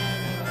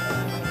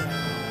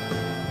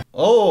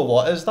 Oh,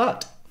 what is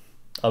that?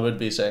 I would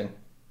be saying.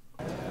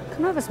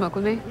 Come have a smoke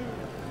with me.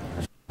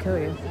 Kill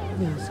you.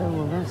 Yeah, so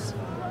will this.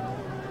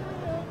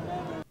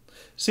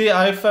 See,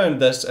 I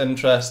found this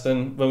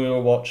interesting when we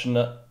were watching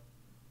it,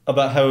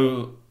 about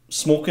how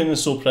smoking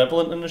is so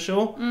prevalent in the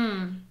show.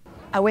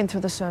 I went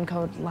through the CERN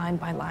code line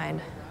by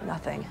line.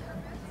 Nothing.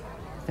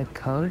 The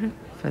code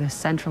for the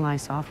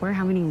centralized software?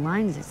 How many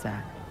lines is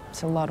that?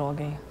 It's a lot,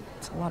 Augie.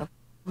 It's a lot of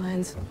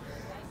lines.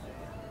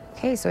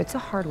 Okay, so it's a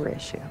hardware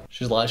issue.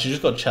 She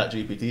just got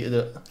ChatGPT to do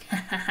it.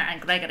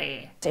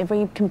 Gregory.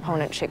 Every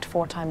component checked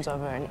 4 times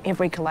over, and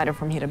every collider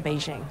from here to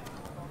Beijing.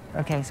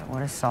 Okay, so what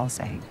does Saul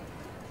say?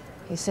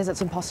 He says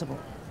it's impossible.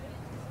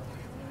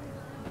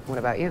 What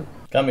about you?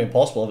 Can't be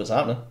impossible if it's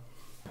happening.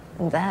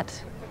 And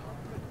that's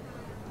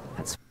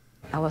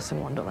Alice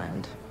in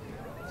Wonderland.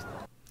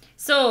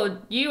 So,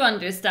 you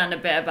understand a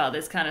bit about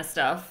this kind of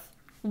stuff.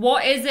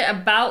 What is it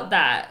about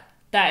that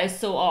is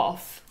so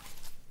off?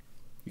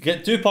 You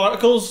get 2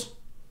 particles,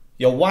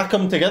 you whack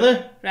them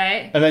together,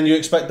 Right? and then you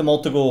expect them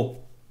all to go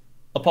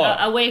apart.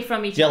 Away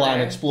from each yeah, other. like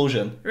an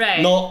explosion.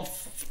 Right. Not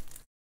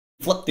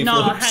flippy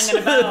Not flips.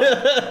 hanging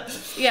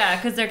about. Yeah,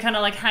 because they're kind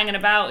of like hanging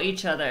about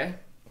each other.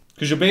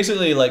 Because you're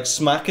basically like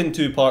smacking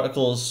 2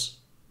 particles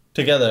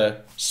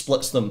together,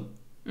 splits them.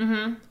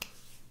 Mm-hmm.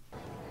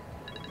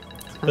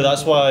 But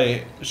that's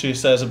why she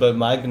says about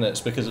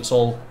magnets, because it's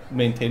all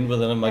maintained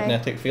within a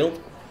magnetic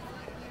field.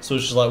 So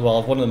she's like,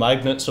 well, if one of the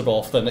magnets are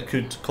off, then it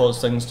could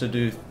cause things to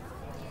do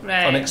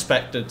Right.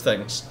 unexpected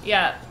things.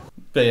 Yeah.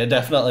 But yeah,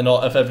 definitely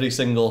not if every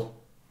single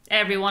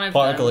Every one of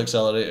Particle them.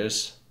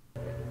 accelerators.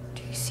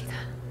 Do you see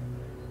that?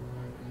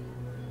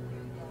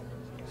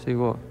 See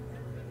what?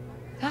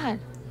 That.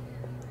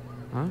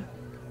 Huh?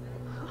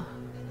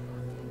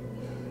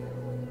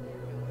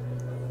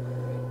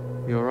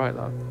 You alright,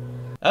 love?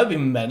 That'd be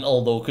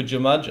mental though, could you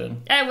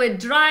imagine? It would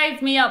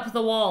drive me up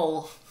the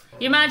wall.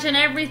 You imagine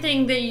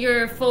everything that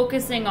you're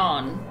focusing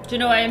on. Do you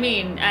know what I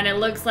mean? And it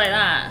looks like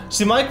that.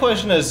 See, my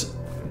question is,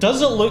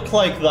 does it look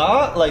like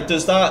that? Like,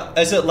 is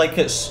it like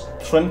it's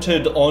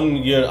printed on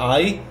your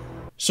eye?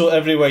 So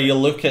everywhere you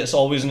look, it's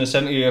always in the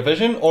center of your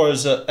vision? Or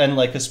is it in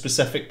like a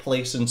specific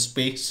place in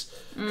space?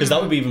 Because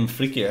that would be even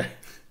freakier.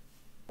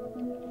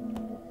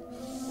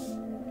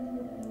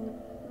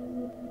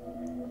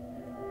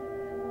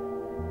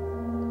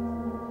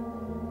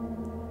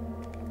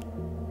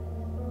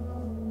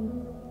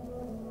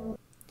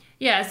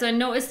 Yeah, so I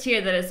noticed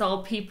here that it's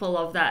all people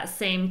of that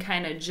same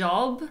kind of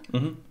job.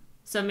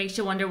 So it makes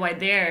you wonder why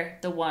they're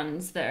the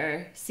ones that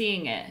are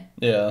seeing it.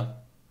 Yeah.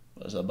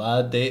 It's a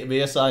bad day to be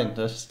a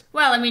scientist.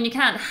 Well, I mean, you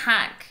can't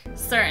hack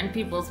certain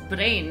people's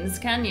brains,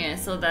 can you?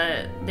 So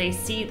that they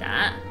see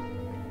that.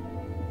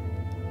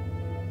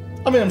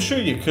 I mean, I'm sure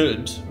you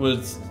could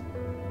with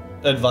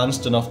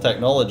advanced enough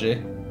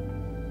technology.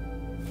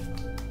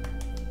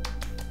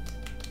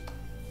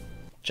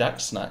 Jack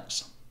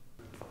snacks.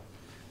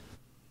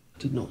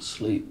 Did not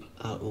sleep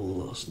at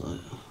all last night.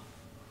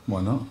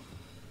 Why not?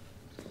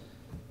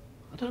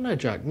 I don't know,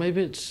 Jack.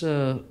 Maybe it's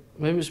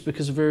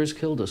because Vera's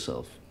killed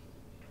herself.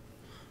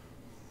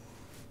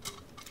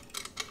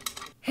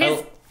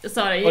 His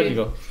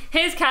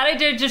His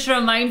character just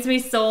reminds me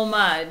so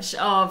much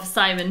of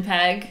Simon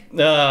Pegg.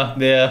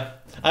 Yeah.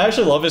 I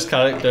actually love his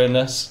character in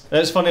this.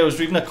 It's funny, I was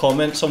reading a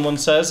comment someone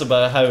says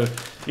about how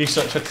he's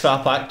such a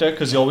crap actor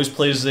because he always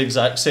plays the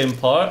exact same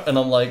part, and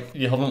I'm like,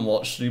 you haven't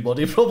watched Three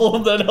Body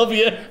Problem then, have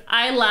you?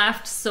 I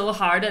laughed so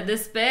hard at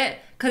this bit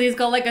because he's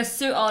got like a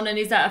suit on and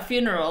he's at a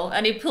funeral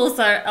and he pulls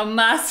out a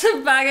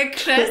massive bag of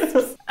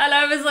crisps and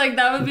I was like,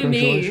 that would be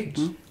me.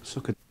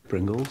 Suck a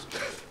Pringles.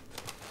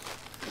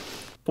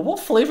 But what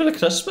flavour of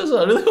crisp is it?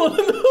 I really want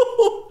to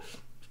know.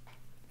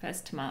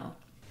 It's tomato.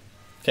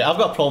 Okay, I've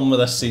got a problem with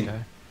this scene.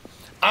 Okay.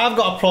 I've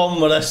got a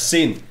problem with this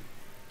scene.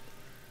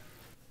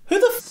 Who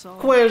the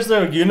f wears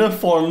their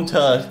uniform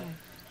to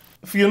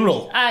a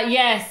funeral?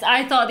 Yes,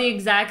 I thought the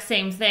exact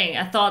same thing.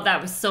 I thought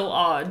that was so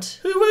odd.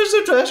 Who wears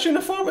their dress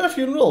uniform at a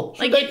funeral? It's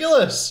like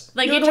ridiculous.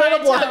 You're trying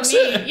to tell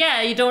me,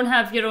 yeah, you don't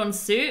have your own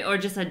suit or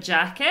just a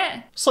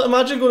jacket? It's like,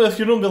 imagine going to a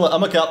funeral and be like,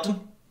 I'm a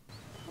captain.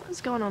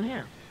 What's going on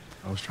here?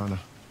 I was trying to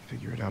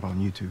figure it out on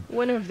YouTube.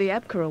 Winner of the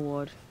EPCA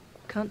award.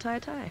 Can't tie a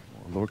tie.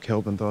 Well, Lord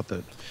Kelvin thought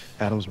that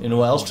Adams... You know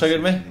what else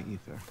triggered me?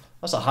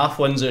 That's a half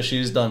Windsor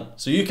she's done,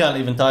 so you can't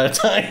even tie a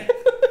tie.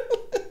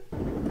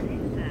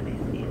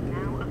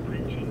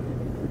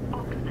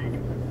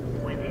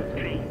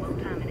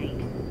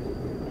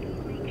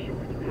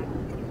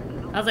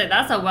 I was like,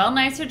 that's a well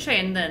nicer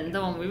train than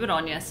the one we were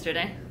on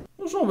yesterday.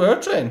 What's wrong with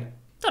our train?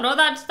 Don't know,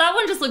 that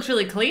one just looks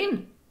really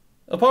clean.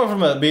 Apart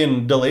from it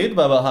being delayed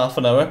by about half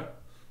an hour.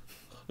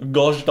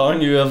 Gosh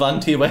darn you,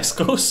 Avanti West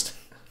Coast.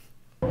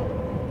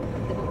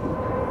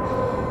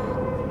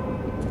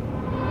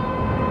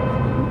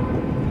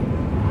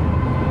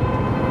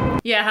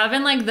 Yeah,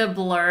 having like the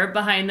blur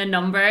behind the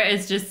number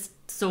is just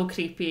so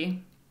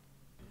creepy.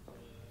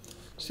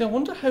 See, I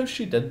wonder how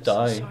she did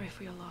die. Sorry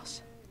for your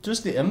loss.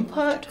 Just the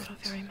impact?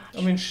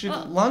 I mean, she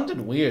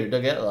landed weird,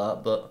 I get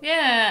that, but...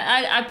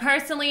 Yeah, I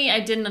personally, I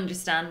didn't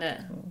understand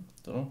it.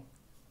 Don't know.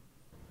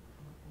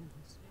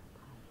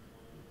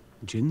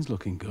 Jin's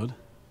looking good.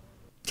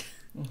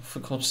 Oh, for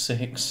God's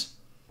sakes.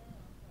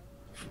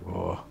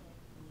 Oh,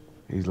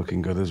 he's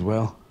looking good as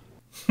well.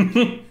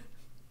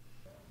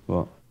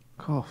 What?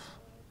 Cough.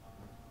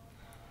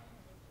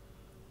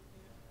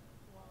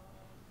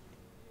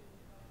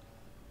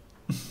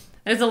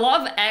 There's a lot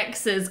of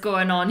X's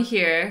going on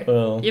here.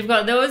 Oh. You've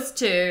got those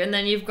two, and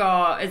then you've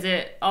got, is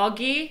it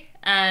Augie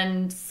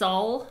and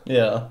Sol?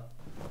 Yeah.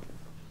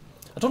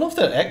 I don't know if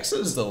they're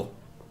exes, though.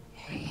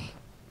 Well,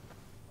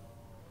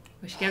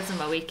 she gives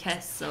him a wee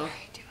kiss, so...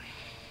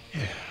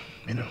 Yeah,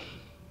 you know.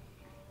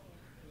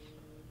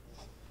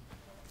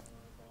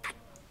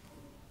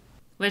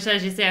 Which,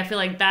 as you say, I feel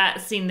like that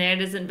scene there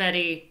isn't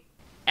very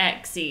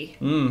X-y.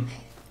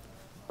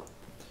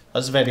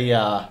 That's very,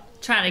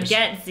 Trying to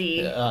get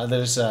Z.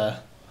 There's,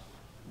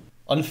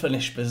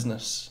 unfinished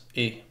business,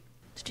 eh?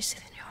 Did you see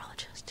the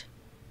neurologist?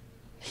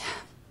 Yeah.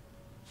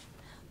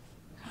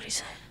 What did he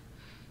say?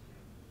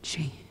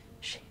 She.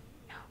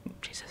 Oh,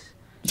 Jesus.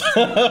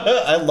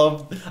 I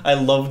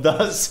love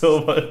that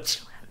so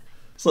much.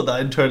 It's like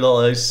that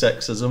internalized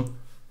sexism.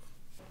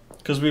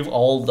 Because we've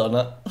all done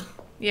it.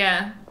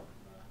 Yeah.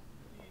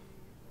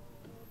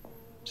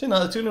 See,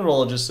 now the two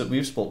neurologists that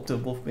we've spoke to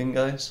have both been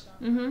guys.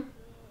 Mm-hmm.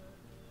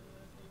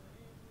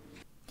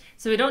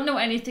 So we don't know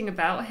anything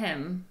about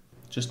him.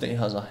 Just that he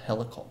has a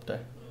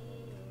helicopter.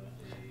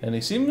 And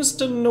he seems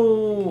to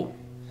know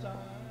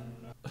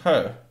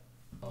her.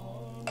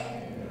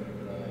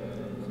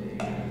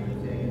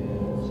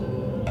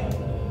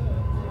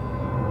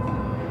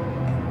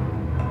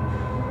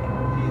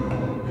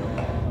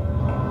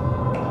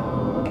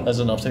 That's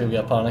enough to give you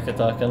a panic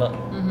attack,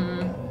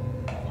 innit?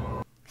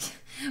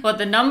 What,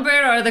 the number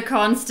or the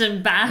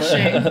constant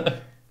bashing?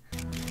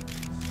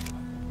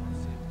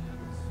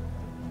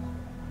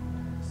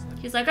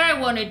 He's like,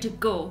 I wanted to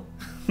go.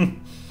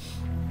 I'm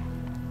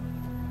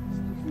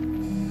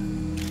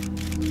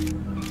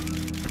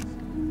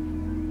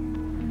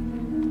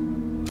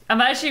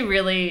actually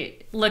really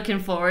looking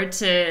forward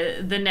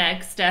to the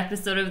next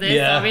episode of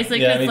this, obviously,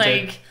 because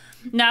like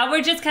now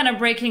we're just kind of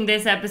breaking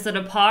this episode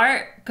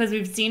apart because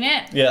we've seen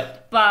it. Yeah.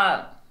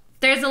 But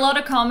there's a lot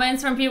of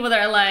comments from people that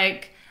are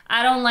like,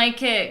 I don't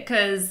like it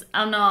because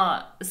I'm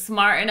not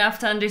smart enough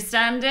to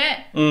understand it.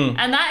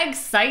 And that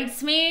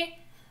excites me.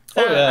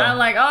 So I'm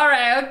like, all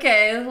right,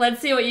 okay,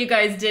 let's see what you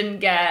guys didn't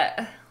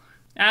get.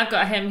 I've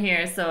got him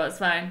here, so it's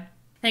fine. I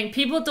think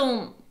people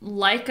don't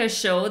like a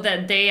show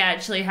that they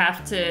actually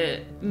have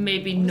to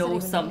maybe know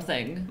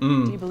something.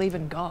 Do you believe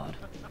in God?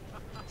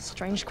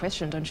 Strange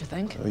question, don't you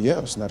think? Yeah,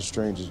 it's not as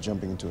strange as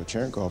jumping into a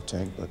Cherenkov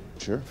tank, but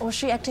sure. Was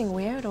she acting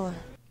weird, or...?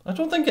 I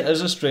don't think it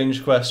is a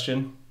strange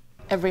question.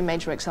 Every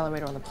major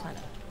accelerator on the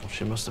planet. Well,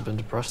 she must have been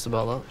depressed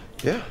about that.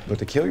 Yeah, but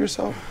to kill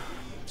yourself?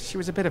 She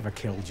was a bit of a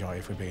killjoy,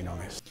 if we're being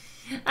honest.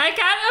 I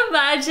can't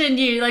imagine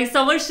you, like,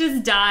 someone's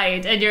just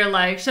died and you're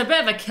like, she's a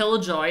bit of a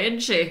killjoy,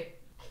 isn't she?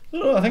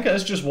 No, I think it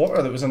is just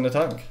water that was in the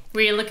tank. Were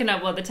you looking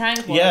at what the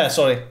tank was? Yeah,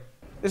 sorry.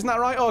 Isn't that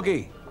right,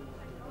 Augie?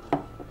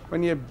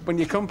 When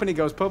your company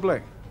goes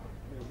public.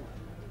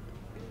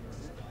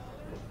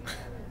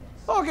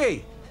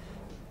 Augie!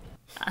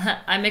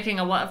 I'm making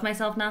a what of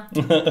myself now?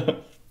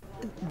 The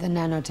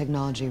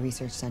Nanotechnology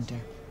Research Center.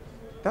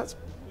 That's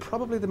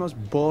probably the most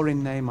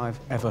boring name I've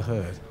ever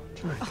heard.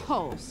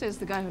 Oh, says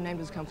the guy who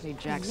named his company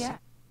Jackson.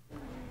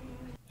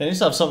 It needs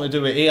to have something to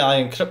do with AI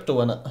and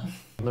crypto in it.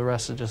 The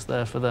rest are just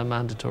there for their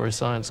mandatory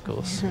science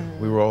course.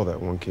 We were all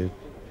that one kid.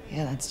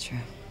 Yeah, that's true.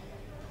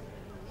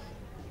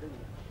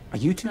 Are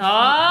you two?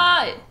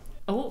 Ah!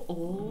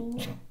 Oh.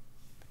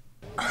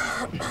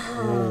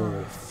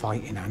 Oh,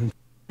 fighting and...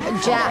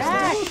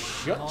 Jack!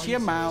 Shut your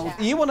mouth.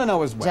 You want to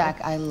know as well?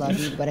 Jack, I love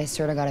you, but I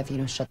swear to God, if you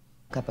don't shut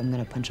the up, I'm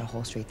gonna punch a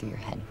hole straight through your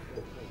head.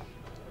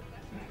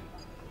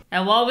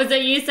 And what was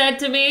it you said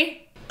to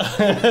me?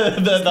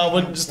 that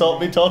wouldn't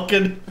stop me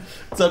talking.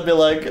 So I'd be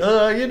like,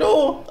 you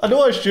know, I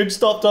know I should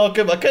stop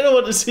talking, but I kind of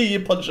want to see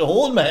you punch a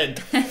hole in my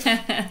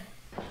head.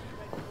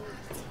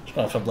 Just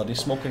going for bloody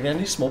smoke again.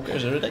 These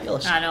smokers are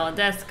ridiculous. I know,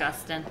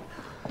 disgusting.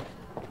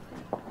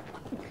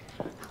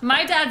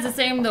 My dad's the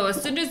same though.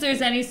 As soon as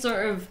there's any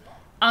sort of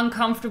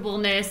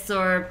uncomfortableness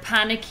or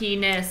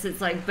panickiness,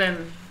 it's like,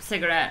 boom,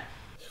 cigarette.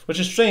 Which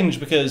is strange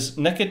because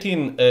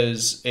nicotine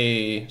is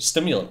a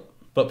stimulant,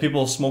 but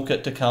people smoke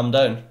it to calm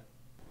down.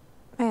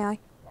 May I?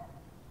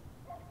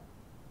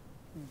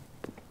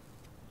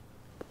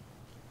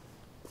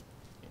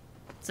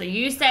 So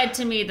you said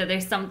to me that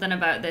there's something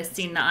about this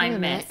scene that I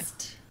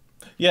missed.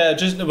 Yeah,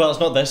 well, it's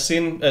not this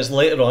scene. It's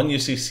later on. You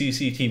see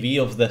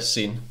CCTV of this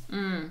scene.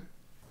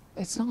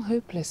 It's not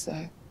hopeless,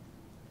 though.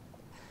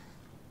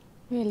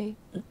 Really.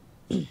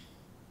 The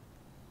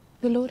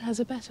Lord has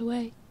a better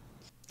way.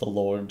 The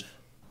Lord.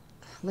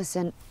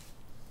 Listen.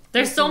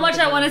 There's so much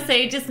I want to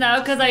say just now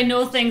because I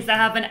know things that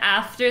happen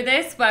after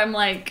this, but I'm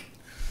like,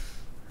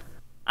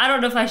 I don't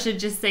know if I should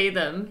just say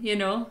them, you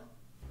know?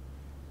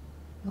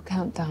 We'll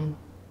count down.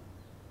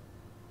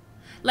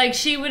 Like,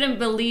 she wouldn't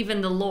believe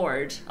in the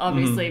Lord,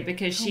 obviously,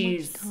 because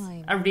she's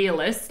a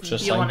realist,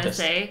 you want to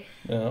say.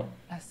 Yeah.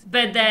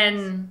 But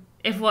then,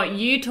 if what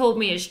you told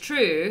me is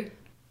true,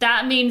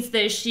 that means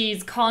that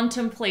she's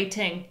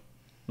contemplating,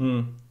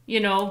 you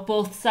know,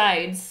 both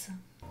sides.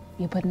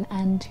 You put an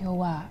end to your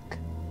work.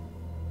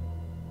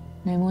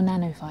 No more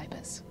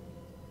nanofibers.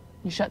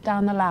 You shut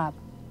down the lab.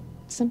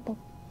 Simple.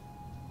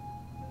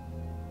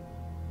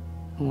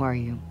 Who are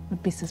you?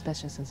 Would be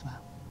suspicious as well.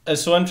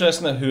 It's so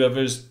interesting that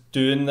whoever's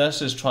doing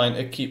this is trying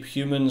to keep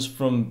humans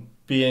from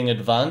being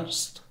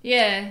advanced.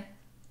 Yeah.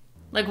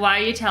 Like, why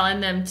are you telling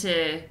them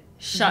to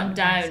shut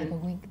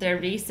down their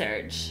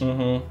research?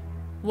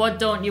 What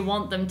don't you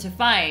want them to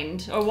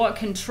find? Or what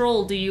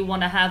control do you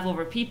want to have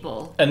over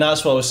people? And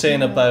that's what I was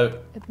saying about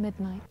At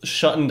midnight.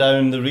 shutting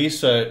down the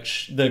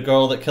research. The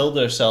girl that killed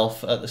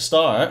herself at the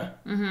start.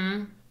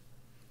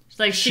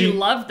 Like, she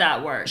loved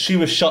that work. She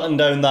was shutting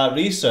down that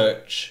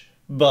research,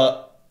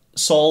 but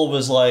Saul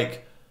was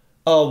like,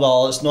 oh,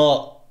 well, it's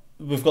not,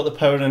 we've got the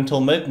power until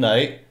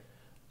midnight.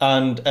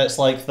 And it's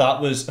like that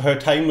was, her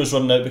time was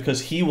running out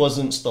because he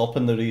wasn't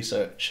stopping the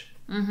research.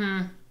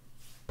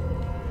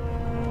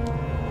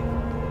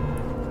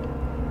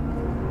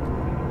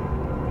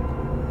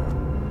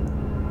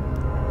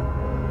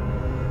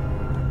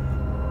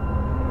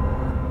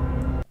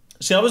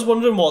 See, I was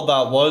wondering what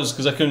that was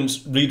because I couldn't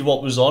read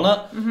what was on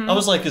it. I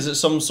was like, is it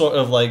some sort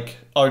of like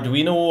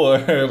Arduino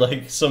or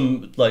like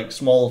some like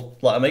small,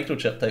 like a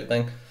microchip type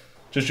thing?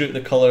 Just due to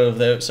the colour of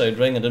the outside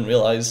ring, I didn't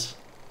realise.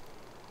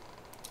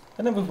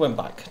 And then we went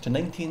back to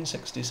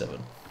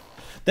 1967.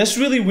 This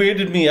really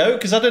weirded me out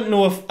because I didn't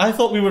know if, I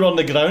thought we were on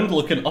the ground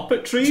looking up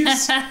at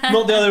trees,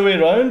 not the other way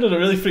around, and it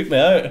really freaked me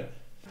out.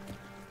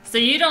 So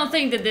you don't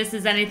think that this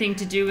is anything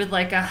to do with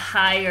like a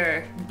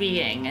higher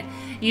being?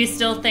 You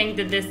still think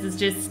that this is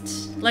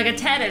just like a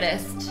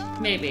terrorist,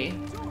 maybe,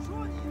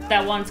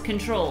 that wants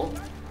control?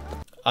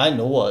 I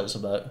know what it's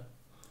about.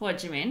 What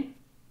do you mean?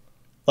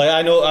 Like,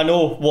 I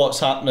know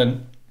what's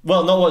happening.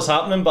 Well, not what's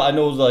happening, but I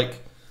know,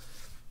 like,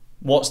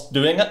 what's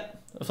doing it,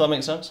 if that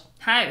makes sense.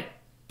 How?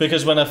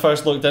 Because when I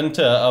first looked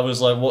into it, I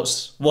was like,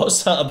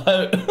 what's that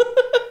about?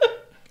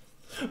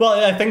 Well,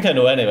 I think I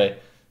know anyway.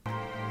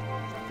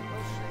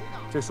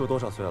 这书多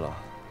少岁了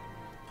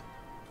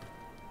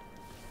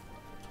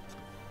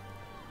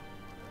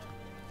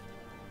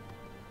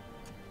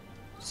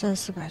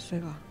？300-400岁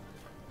吧。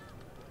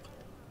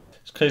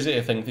 It's crazy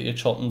to think that you're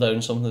chopping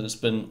down something that's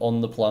been on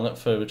the planet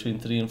for between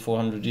 300 and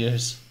 400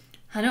 years.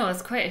 I know,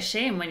 it's quite a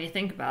shame when you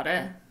think about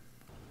it.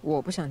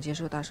 我不想接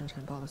受大生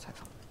晨报的采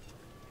访。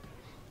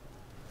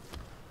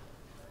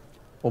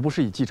我不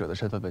是以记者的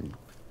身份问你，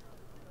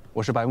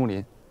我是白木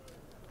林，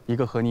一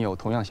个和你有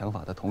同样想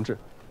法的同志。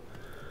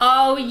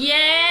Oh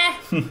yeah!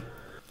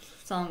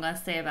 That's all I'm gonna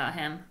say about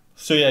him.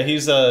 So yeah,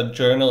 he's a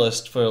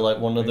journalist for like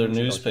one of their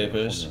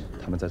newspapers.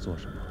 他们在做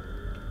什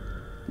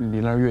么？离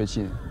那儿越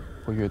近，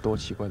会越多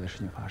奇怪的事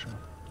情发生。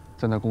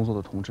在那儿工作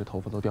的同志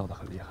头发都掉得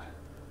很厉害，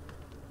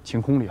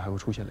晴空里还会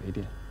出现雷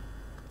电，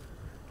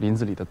林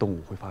子里的动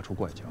物会发出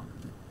怪叫。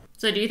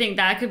 So do you think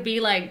that could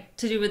be like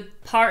to do with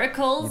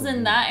particles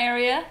in that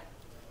area?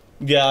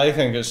 Yeah, I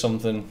think it's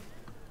something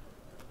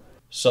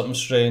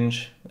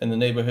strange in the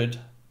neighborhood.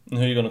 And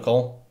who are you gonna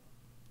call?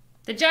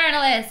 The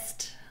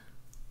journalist.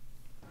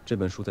 这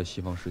本书在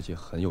西方世界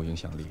很有影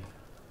响力，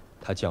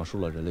它讲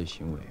述了人类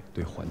行为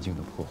对环境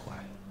的破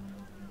坏。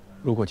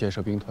如果建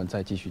设兵团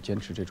再继续坚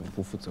持这种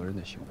不负责任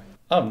的行为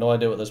I have no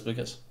idea what this book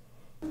is.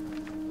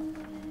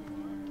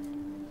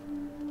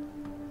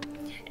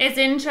 It's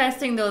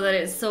interesting though that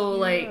it's so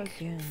like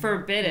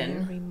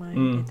forbidden.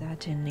 Reminded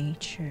that in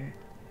nature,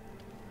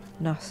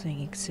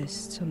 nothing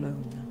exists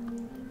alone.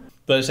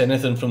 But it's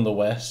anything from the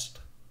West,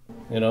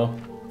 you know?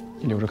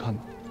 你留着看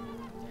吧。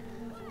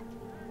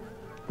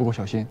不过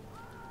小心，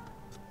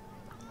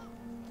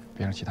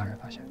别让其他人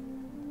发现。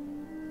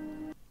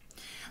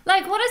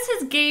 Like, what is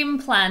his game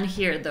plan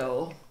here,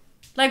 though?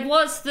 Like,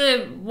 what's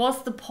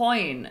the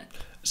point?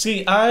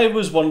 See, I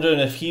was wondering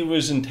if he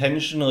was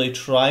intentionally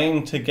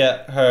trying to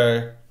get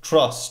her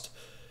trust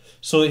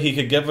so that he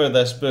could give her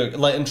this book,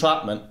 like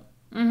entrapment.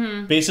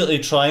 Mm-hmm. Basically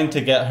trying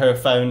to get her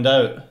found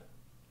out.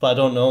 But I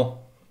don't know.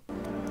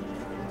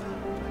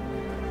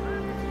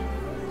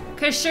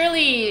 Because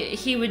surely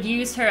he would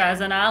use her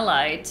as an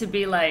ally to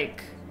be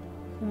like,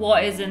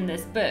 what is in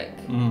this book?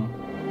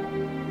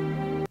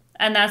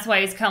 And that's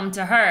why he's come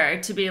to her,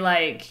 to be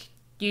like,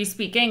 you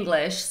speak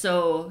English,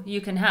 so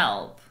you can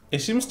help. He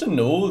seems to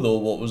know, though,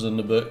 what was in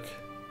the book.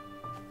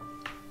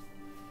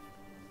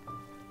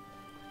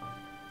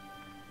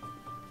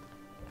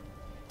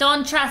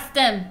 Don't trust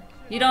him.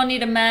 You don't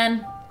need a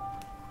man.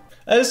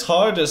 It's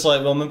hard. It's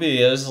like, well, maybe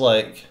he is,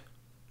 like,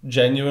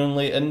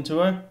 genuinely into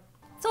her.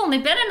 It's only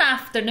been an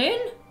afternoon.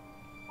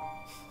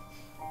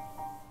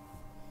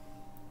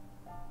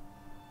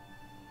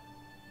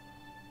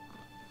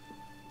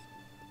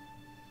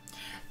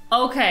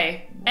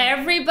 Okay,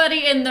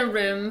 everybody in the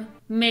room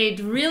made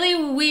really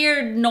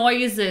weird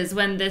noises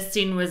when this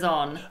scene was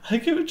on. I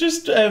think it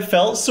just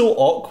felt so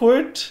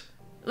awkward.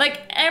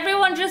 Like,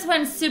 everyone just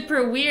went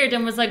super weird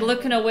and was like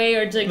looking away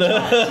or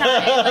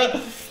like,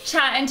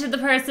 chatting to the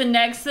person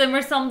next to them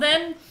or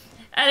something.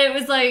 And it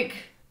was like,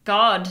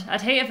 God,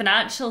 I'd hate if an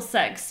actual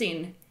sex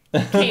scene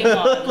came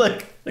on.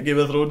 Like a Game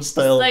of Thrones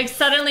style. Like,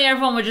 suddenly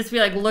everyone would just be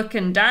like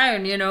looking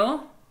down, you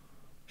know?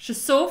 It's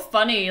just so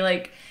funny,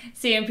 like,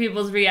 seeing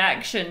people's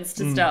reactions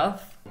to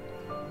stuff.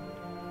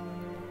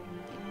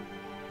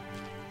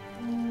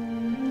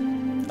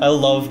 I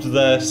loved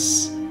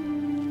this.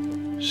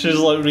 She's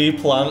like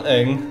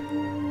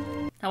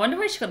replanting. I wonder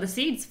where she got the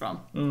seeds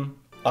from.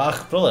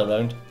 Probably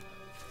around.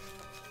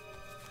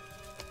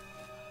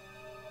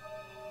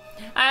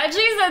 I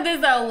actually said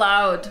this out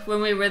loud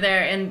when we were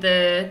there in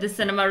the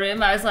cinema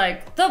room. I was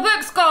like, the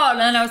book's gone!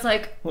 And I was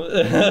like,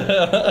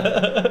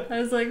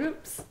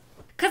 oops.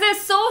 Because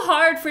it's so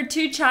hard for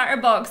two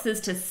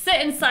chatterboxes to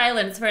sit in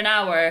silence for an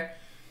hour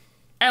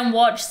and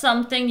watch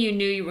something you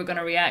knew you were going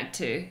to react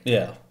to.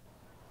 Yeah.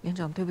 连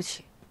长，对不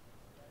起，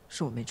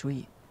是我没注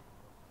意。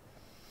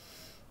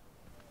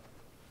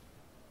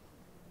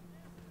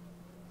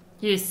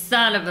 You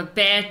son of a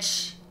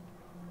bitch.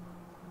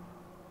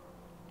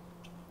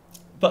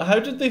 But how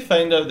did they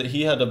find out that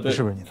he had a book?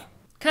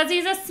 Because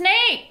he's a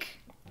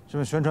snake. 这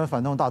位宣传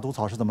反动大毒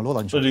草是怎么落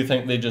到你 So do you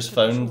think they just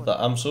found that?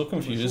 I'm so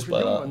confused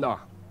by that.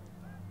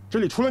 这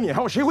里除了你，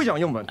还有谁会讲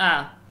英文？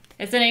 Ah,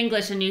 it's in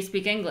English and you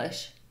speak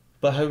English.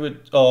 But how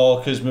would... Oh,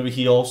 because maybe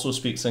he also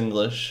speaks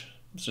English.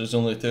 So there's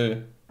only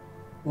two.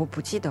 我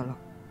不记得了。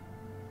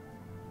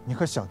你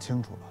可想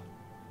清楚了。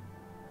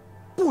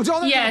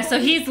 Yeah, so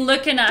he's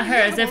looking at her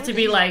as if to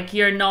be like,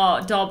 you're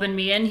not dobbing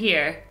me in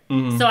here.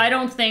 So I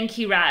don't think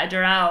he ratted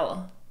her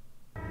out.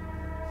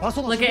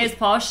 Look at his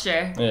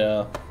posture.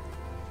 Yeah.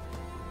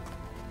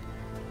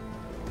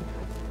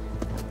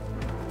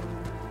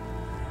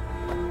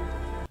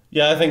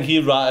 Yeah, I think he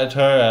ratted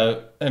her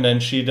out, and then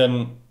she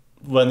didn't.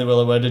 When they were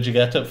like, "Where did you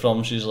get it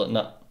from?" She's like,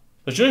 "Nah."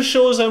 But just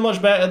shows how much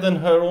better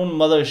than her own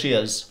mother she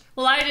is.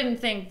 Well, I didn't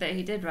think that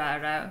he did rat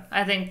her out.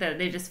 I think that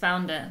they just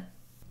found it.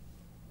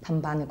 他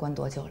们把你关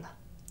多久了？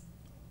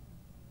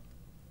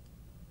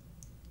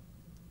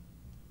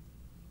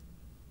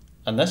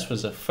 And this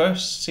was the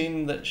first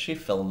scene that she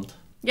filmed.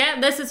 Yeah,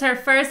 this is her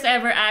first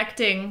ever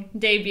acting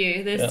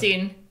debut, this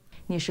scene.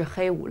 你是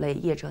黑五类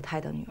叶哲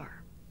泰的女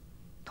儿，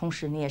同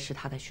时你也是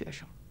他的学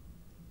生，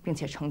并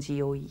且成绩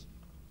优异，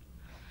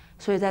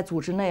所以在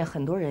组织内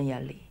很多人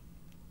眼里，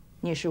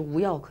你是无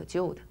药可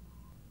救的。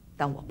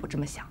但我不这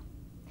么想，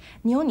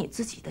你有你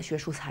自己的学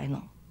术才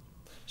能。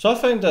 So I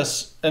find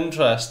this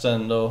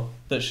interesting though,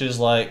 that she's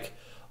like,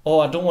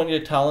 "Oh, I don't want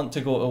your talent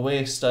to go to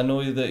waste. I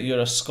know that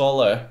you're a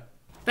scholar."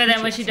 But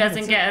then when she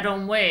doesn't get her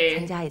own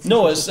way.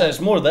 No, it's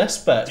more this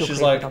bit.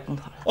 She's like,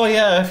 "Oh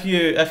yeah, if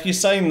you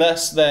sign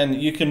this, then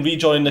you can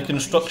rejoin the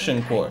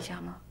construction corps."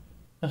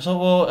 I thought,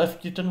 well,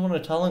 if you didn't want a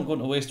talent going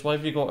to waste, why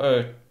have you got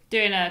her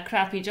doing a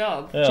crappy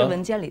job? 这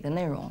文件里的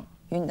内容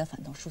与你的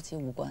反动书籍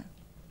无关。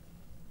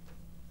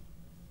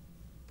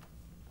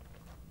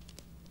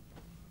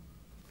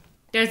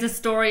 There's a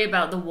story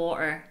about the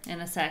water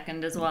in a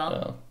second as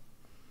well.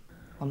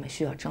 我们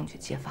需要证据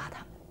揭发他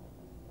们。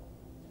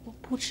我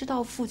不知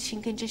道父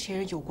亲跟这些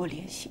人有过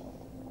联系。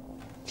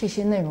这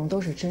些内容都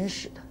是真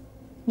实的，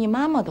你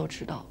妈妈都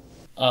知道。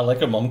I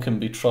like her mum can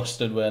be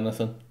trusted with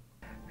anything.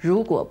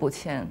 如果不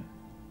签，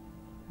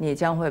你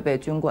将会被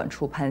军管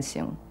处判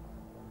刑。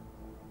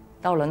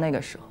到了那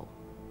个时候，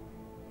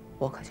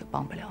我可就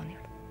帮不了你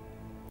了。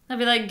 I'd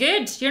be like,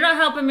 good, you're not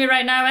helping me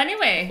right now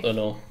anyway. I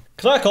know.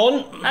 Crack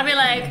on. I'd be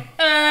like,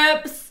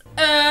 oops.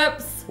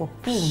 我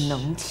不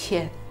能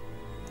签。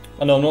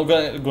 I know I'm not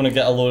going to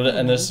get a load of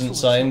innocent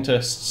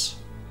scientists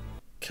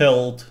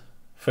killed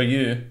for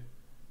you.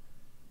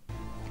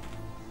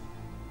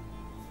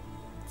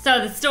 So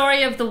the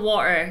story of the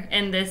water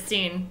in this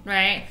scene,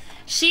 right?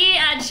 She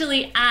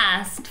actually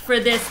asked for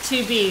this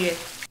to be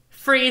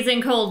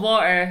freezing cold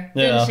water,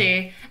 didn't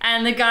she?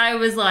 And the guy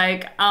was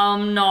like,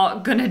 I'm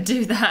not gonna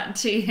do that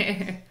to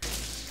you.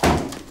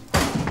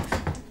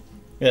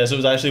 Yeah, so it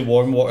was actually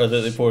warm water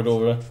that they poured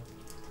over her.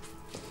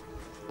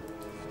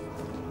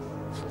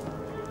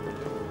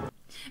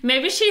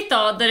 Maybe she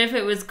thought that if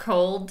it was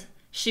cold,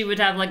 she would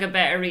have like a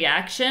better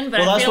reaction,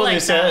 but Well, I that's feel what like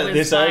they said.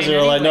 They said they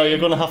were like, "No, you're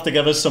going to have to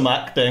give us some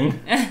acting."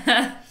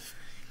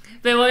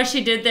 But what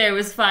she did there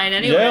was fine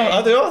anyway. Yeah,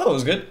 I thought it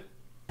was good.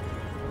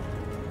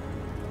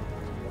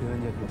 李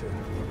文杰同志，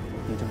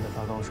你正在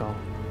发高烧，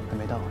还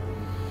没到，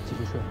继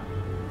续睡吧。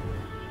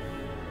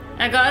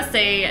 I gotta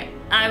say,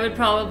 I would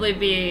probably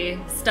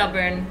be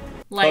stubborn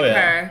like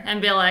her and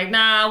be like,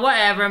 nah,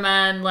 whatever,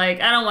 man.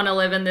 Like, I don't want to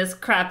live in this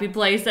crappy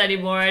place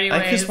anymore anyways.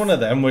 I think it's one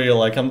of them where you're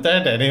like, I'm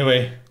dead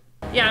anyway.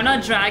 Yeah, I'm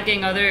not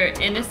dragging other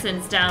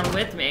innocents down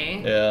with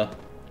me. Yeah.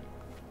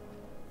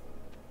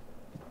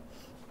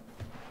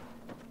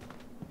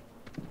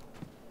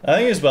 I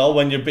think as well,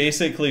 when you're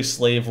basically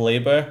slave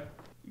labor,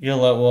 you're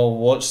like, well,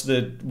 what's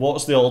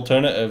the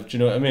alternative? Do you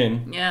know what I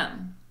mean? Yeah.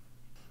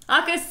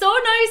 Okay, so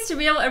nice to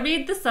be able to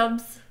read the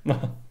subs.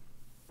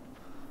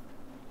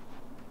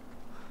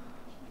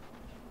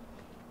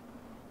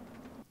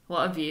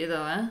 What a view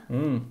though, eh?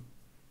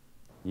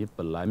 你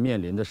本来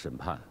面临的审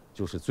判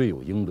就是罪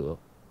有应得，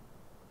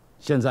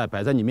现在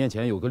摆在你面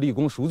前有个立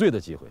功赎罪的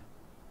机会。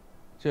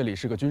这里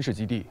是个军事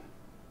基地，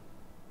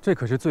这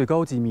可是最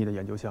高机密的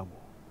研究项目。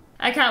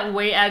 I can't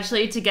wait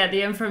actually to get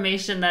the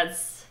information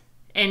that's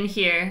in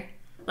here.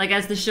 Like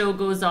as the show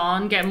goes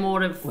on, get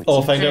more of.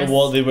 Oh, find out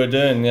what they were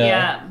doing. Yeah.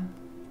 Yeah.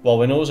 Well,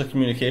 we know it was a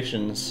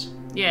communications.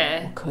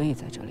 Yeah. 我可以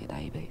在这里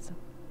待一辈子。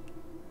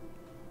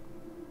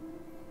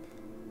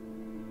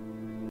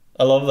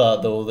 I love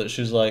that though, that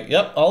she's like,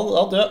 yep,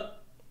 I'll do it.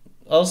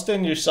 I'll stay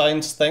in your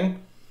science thing.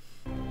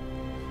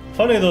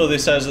 Funny though, they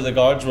says that the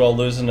guards were all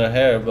losing their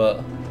hair,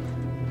 but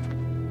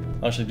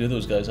actually, do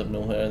those guys have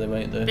no hair? They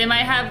might do. They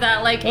might have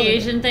that like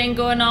Asian thing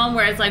going on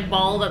where it's like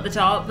bald at the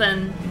top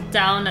and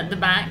down at the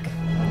back.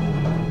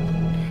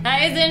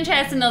 That is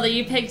interesting though that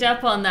you picked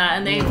up on that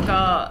and they've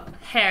got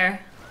hair.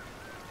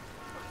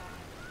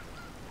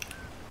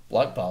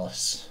 Black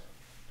Palace.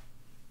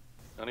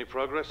 Any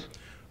progress?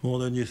 More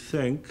than you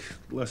think,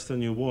 less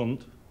than you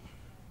want.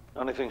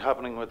 Anything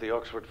happening with the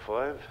Oxford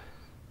 5?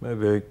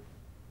 Maybe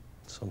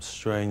some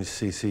strange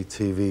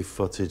CCTV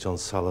footage on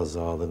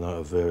Salazar the night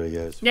of Vera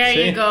Yates. There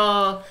you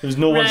go. There's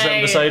no one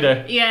sitting beside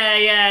her.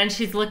 Yeah, and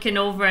she's looking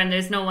over and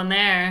there's no one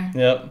there.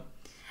 Yep.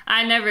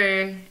 I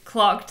never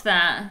clocked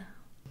that.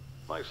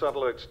 My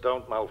satellites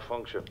don't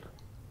malfunction.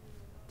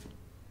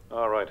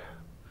 All right.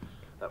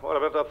 What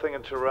about that thing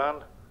in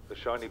Tehran? The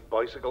shiny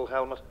bicycle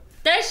helmet?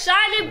 The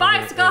shiny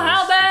bicycle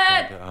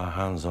helmet! Get our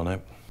hands on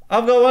it.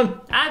 I've got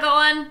one. I got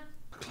one.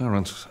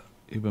 Clarence,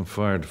 you've been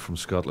fired from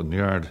Scotland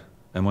Yard,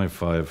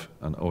 MI5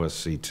 and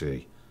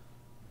OSCT.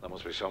 That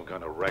must be some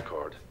kind of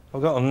record.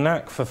 I've got a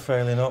knack for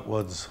failing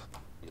upwards.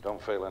 You don't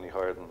fail any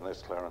higher than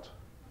this, Clarence.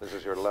 This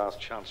is your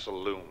last chance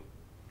saloon.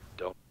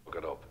 Don't look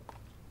it up.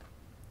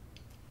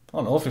 I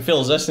don't know, if he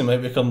fails this, he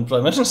might become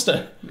Prime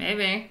Minister.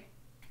 Maybe.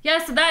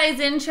 Yeah, so that is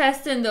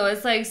interesting though.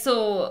 It's like,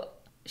 so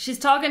she's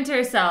talking to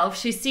herself,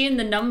 she's seeing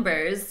the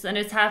numbers, and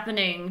it's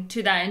happening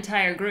to that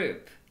entire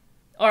group.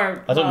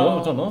 Or I don't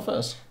know if it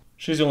is.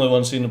 She's the only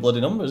one seeing the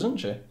bloody numbers, isn't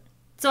she?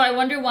 So I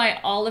wonder why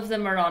all of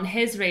them are on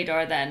his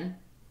radar then.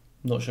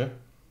 Not sure.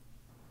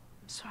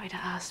 Sorry to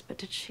ask, but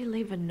did she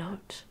leave a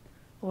note?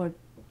 Or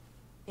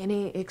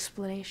any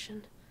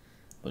explanation?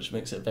 Which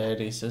makes it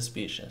very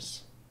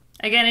suspicious.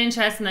 Again,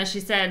 interesting that she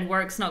said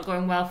work's not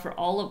going well for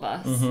all of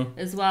us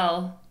as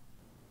well.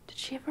 Did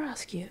she ever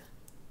ask you?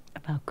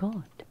 About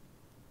God?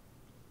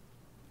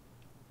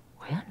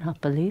 We are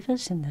not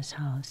believers in this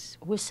house.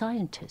 We're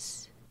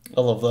scientists.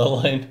 I love that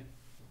line.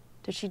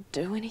 Did she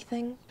do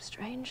anything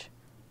strange?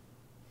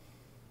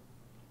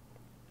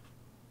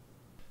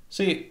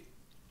 See,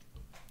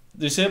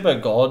 they say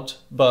about God,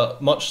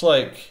 but much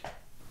like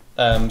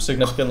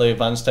significantly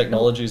advanced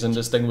technology is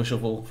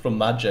indistinguishable from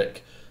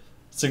magic,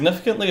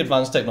 significantly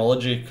advanced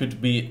technology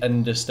could be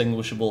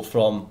indistinguishable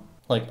from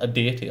like a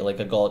deity, like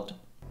a god.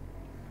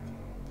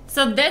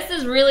 So this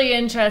is really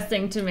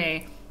interesting to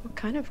me. What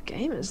kind of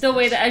game is the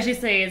way that, as you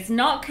say, it's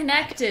not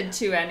connected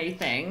to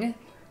anything.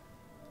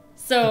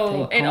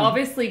 So it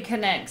obviously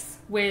connects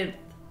with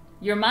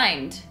your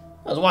mind.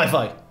 That's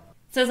Wi-Fi.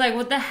 So it's like,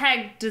 what the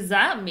heck does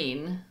that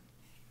mean?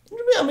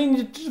 I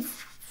mean,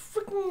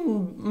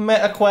 freaking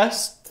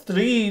MetaQuest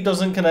 3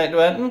 doesn't connect to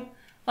anything.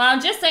 Well,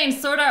 I'm just saying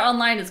Sword Art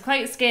Online is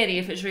quite scary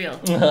if it's real.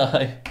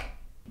 I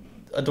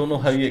don't know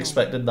how you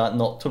expected that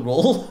not to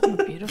roll.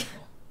 Beautiful.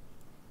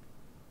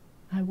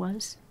 I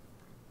was.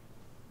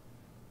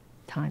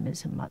 Time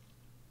is a mother.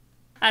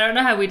 I don't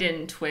know how we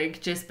didn't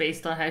twig just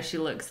based on how she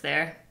looks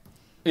there.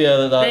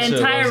 Yeah, that's the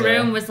entire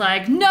room was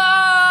like, no!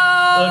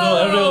 Oh no,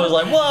 everyone was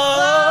like,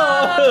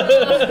 whoa!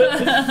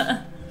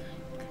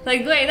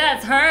 Like, wait,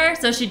 that's her?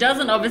 So she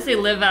doesn't obviously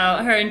live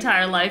out her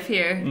entire life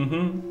here.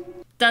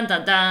 Dun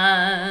dun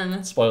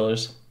dun.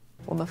 Spoilers.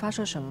 我们发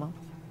射什么？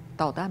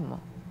导弹吗？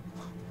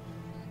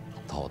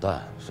导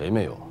弹谁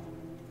没有？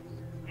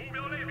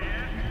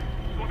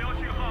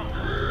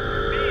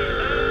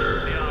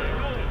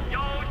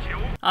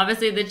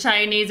 Obviously the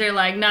Chinese are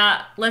like,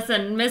 nah,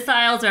 listen,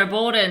 missiles are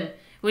boring.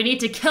 We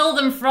need to kill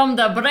them from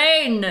the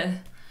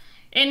brain.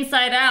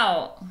 Inside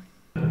out.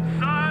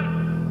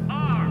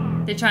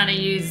 They're trying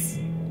to use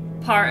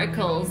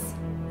particles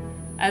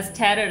as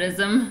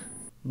terrorism.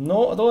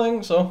 No, I don't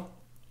think so.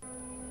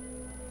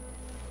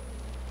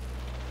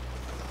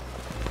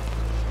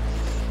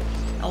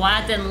 Oh,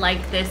 I didn't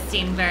like this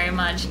scene very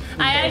much.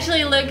 I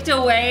actually looked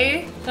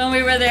away when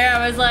we were there.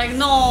 I was like,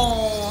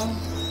 no.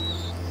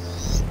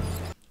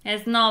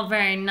 It's not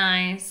very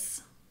nice.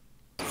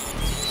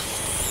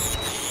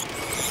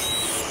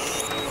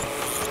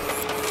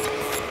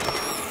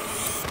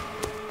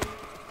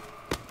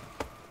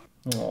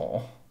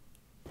 Oh.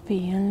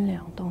 鼻炎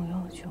两动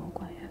要求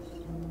管员。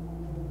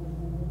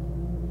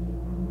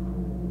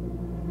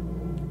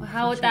 Well,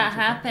 how would that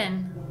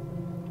happen?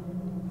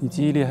 你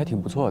记忆力还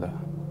挺不错的。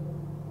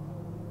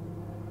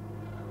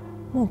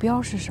目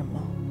标是什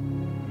么？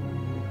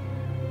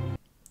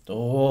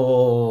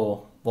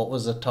 Oh, what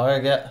was the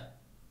target?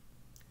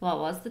 What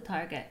was the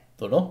target?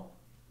 Don't know.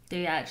 Do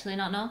you actually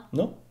not know?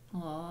 No.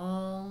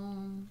 Oh.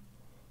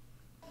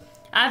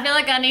 I feel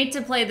like I need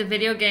to play the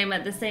video game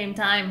at the same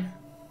time.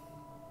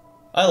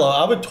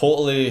 I would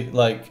totally,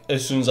 like,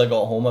 as soon as I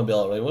got home, I'd be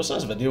like, right, what's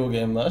this video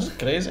game? That's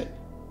crazy.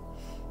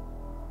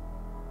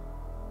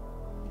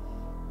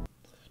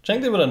 I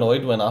think they were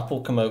annoyed when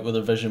Apple came out with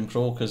their Vision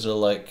Pro because they're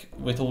like,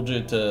 we told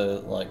you to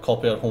like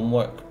copy our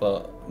homework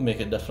but make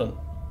it different.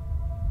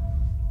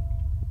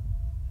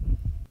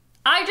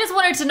 I just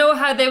wanted to know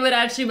how they would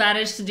actually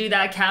manage to do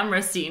that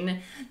camera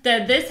scene.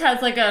 That this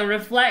has like a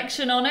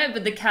reflection on it,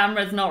 but the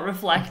camera's not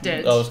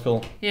reflected. That was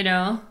cool. You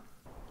know?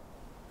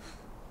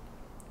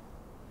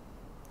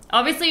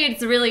 Obviously,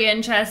 it's really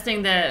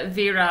interesting that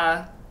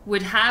Vera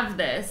would have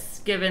this,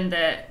 given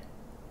that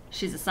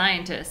she's a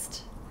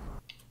scientist.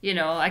 You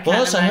know, I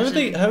can't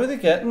imagine. How are they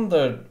getting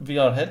their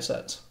VR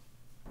headsets?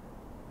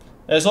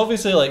 It's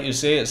obviously, like you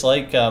say, it's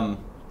like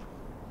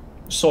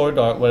Sword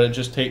Art, where it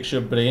just takes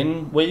your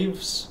brain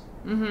waves.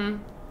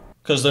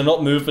 Because they're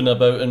not moving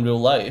about in real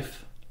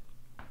life.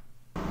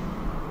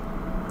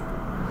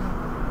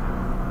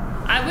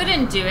 I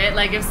wouldn't do it.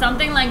 Like, if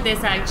something like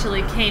this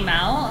actually came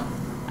out,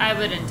 I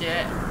wouldn't do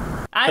it.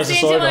 I've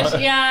seen too much.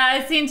 Yeah,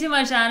 I've seen too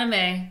much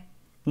anime.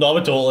 No, I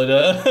would totally do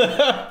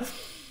it.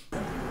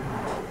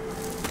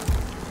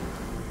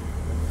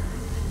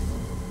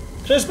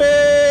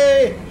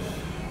 Crispy!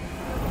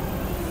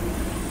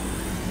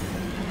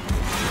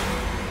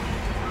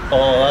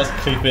 Oh, that's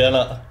creepy, isn't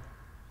it?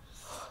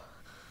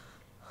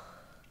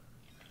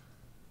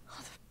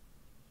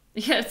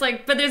 Yeah, it's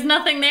like, but there's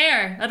nothing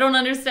there. I don't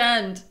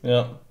understand.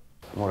 Yeah.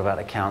 What about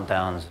the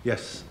countdowns?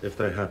 Yes, if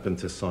they happen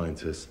to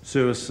scientists.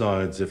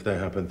 Suicides, if they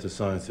happen to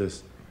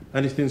scientists.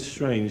 Anything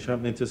strange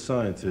happening to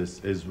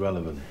scientists is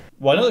relevant.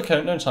 Why not the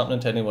countdowns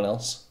happening to anyone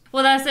else?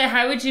 Well, that's it.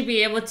 How would you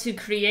be able to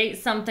create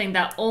something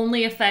that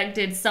only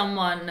affected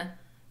someone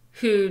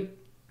who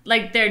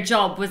like their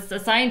job was a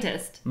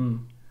scientist.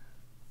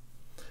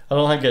 I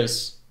don't think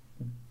it's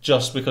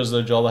just because of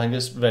their job. I think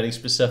it's very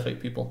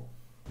specific people.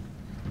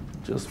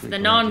 Just The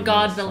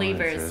non-God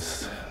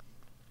believers.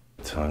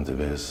 Time to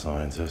be a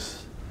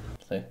scientist.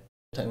 See,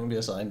 time to be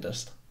a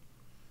scientist.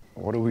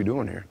 What are we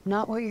doing here?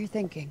 Not what you're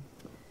thinking.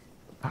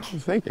 I don't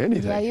think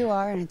anything. Yeah, you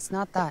are, and it's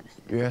not that.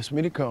 You asked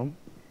me to come.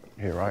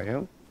 Here I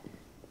am.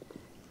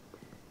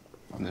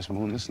 On this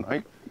moonless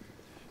night.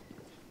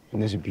 In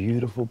this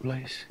beautiful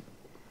place.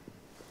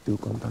 Tú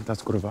con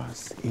tantas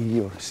curvas y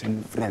yo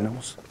sin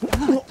frenos.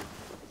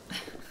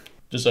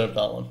 Deserved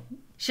that one.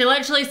 She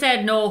literally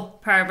said no,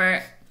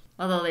 pervert.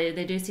 Although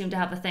they do seem to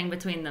have a thing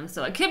between them,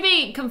 so it could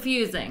be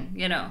confusing,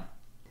 you know.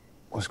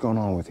 What's going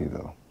on with you,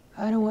 though?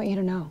 I don't want you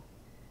to know.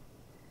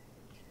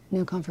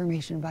 No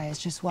confirmation bias.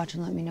 Just watch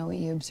and let me know what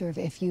you observe,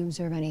 if you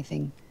observe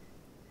anything.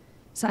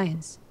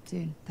 Science,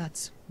 dude.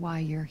 That's why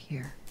you're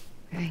here,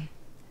 okay?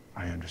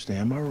 I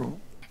understand my role.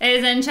 It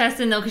is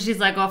interesting, though, because she's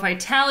like, oh, if I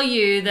tell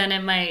you, then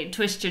it might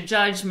twist your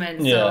judgment.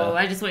 Yeah. So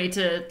I just want you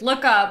to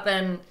look up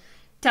and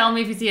tell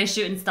me if you see a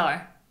shooting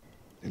star.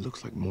 It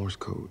looks like Morse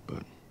code,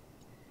 but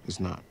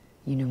it's not.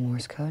 You know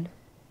Morse code?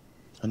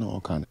 I know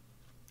all kind of.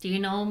 Do you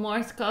know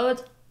Morse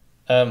code?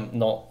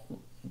 Not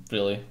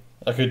really.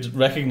 I could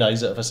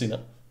recognize it if I seen it.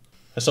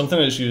 It's something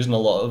that's used in a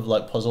lot of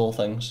like puzzle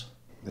things.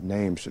 The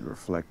name should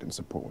reflect and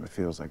support what it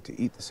feels like to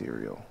eat the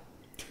cereal.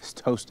 It's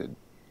toasted.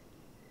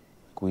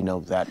 Like we know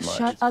that much.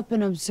 Shut up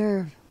and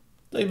observe.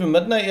 Not even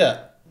midnight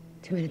yet.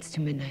 2 minutes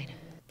to midnight.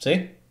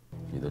 See?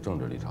 你的政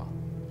治立场，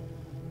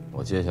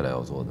我接下来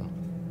要做的，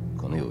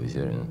可能有一些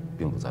人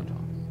并不赞成。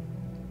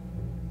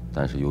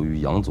但是由于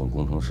杨总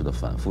工程师的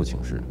反复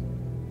请示，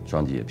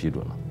上级也批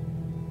准了，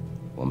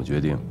我们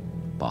决定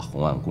把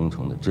红岸工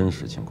程的真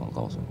实情况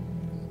告诉你。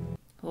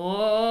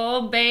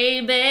 Oh,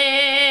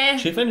 baby.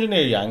 Chief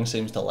Engineer Yang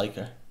seems to like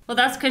her. Well,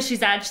 that's because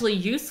she's actually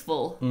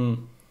useful.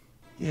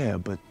 Yeah,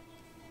 but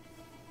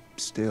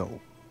still,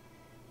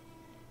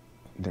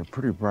 they're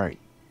pretty bright.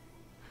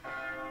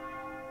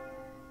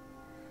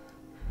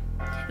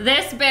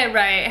 This bit,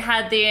 right,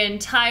 had the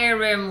entire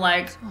room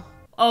like,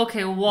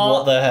 okay,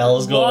 what the hell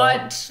is going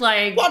on?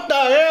 Like, what the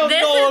hell is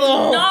this going is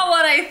on? not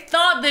what I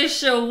thought this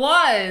show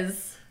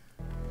was.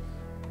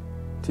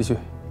 继续。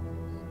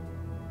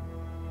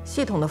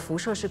系统的辐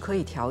射是可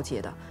以调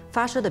节的，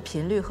发射的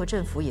频率和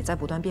振幅也在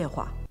不断变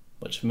化。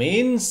Which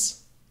means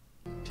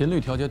频率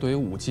调节对于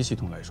武器系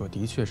统来说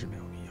的确是没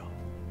有必要，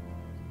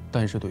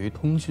但是对于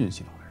通讯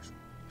系统来说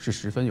是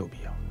十分有必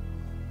要的。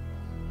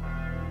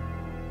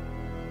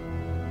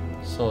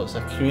 So it's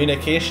a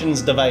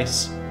communications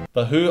device.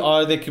 But who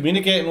are they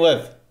communicating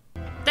with?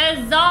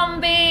 The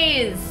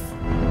zombies!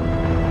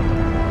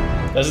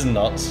 This is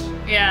nuts.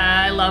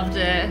 Yeah, I loved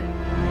it.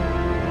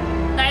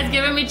 That's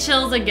giving me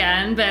chills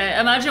again, but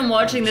imagine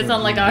watching this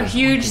on like a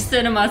huge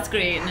cinema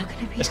screen.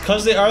 It's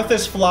because the Earth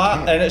is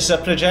flat and it's a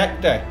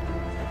projector.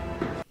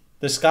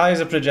 The sky is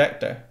a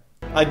projector.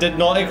 I did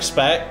not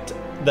expect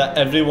that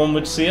everyone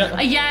would see it.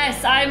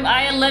 Yes,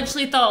 I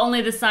literally thought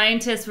only the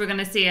scientists were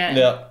gonna see it.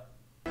 Yeah.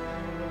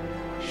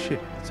 Shit,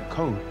 it's a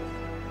code.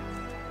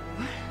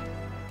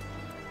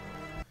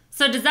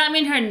 So does that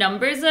mean her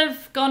numbers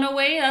have gone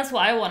away? That's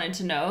what I wanted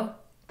to know.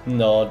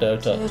 No,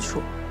 doubt it.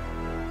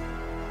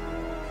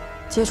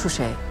 接触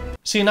谁？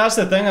 See, and that's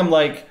the thing, I'm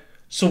like,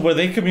 so were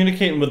they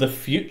communicating with the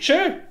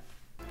future?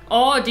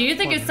 Oh, do you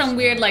think it's some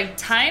weird like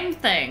time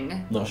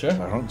thing? Not sure.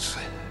 Clarence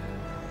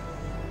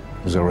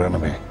is our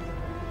enemy.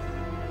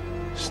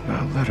 It's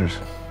not letters.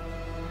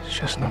 It's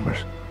just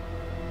numbers.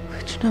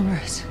 Which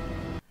numbers?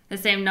 The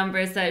same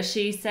numbers that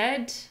she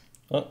said?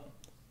 Oh.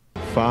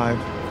 5,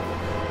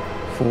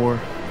 4,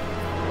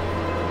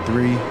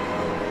 3,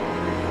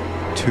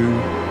 2,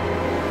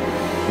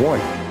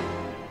 1.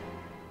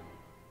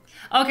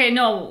 Okay,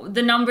 no,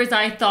 the numbers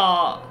I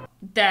thought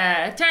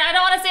that... I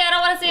don't want to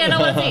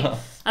see.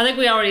 I think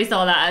we already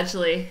saw that,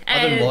 actually.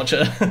 I didn't watch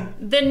it.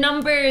 The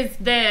numbers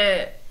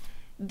that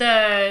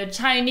the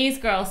Chinese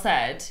girl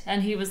said,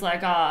 and he was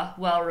like,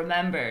 well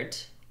remembered.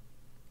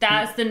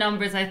 That's the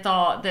numbers I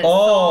thought that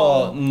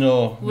Saul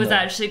was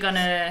actually going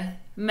to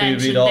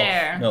mention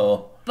there.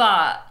 No.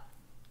 But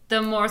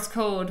the Morse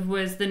code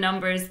was the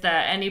numbers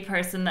that any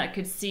person that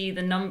could see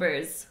the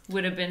numbers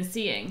would have been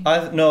seeing.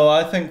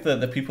 I think that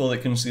the people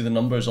that can see the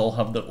numbers all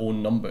have their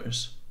own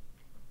numbers.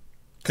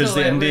 Because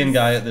the Indian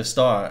guy at the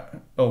start,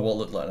 or what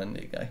looked like an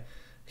Indian guy,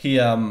 he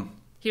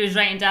was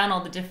writing down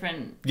all the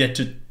different... Yeah,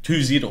 to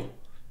 20.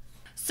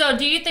 So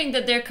do you think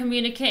that they're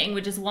communicating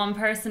with just one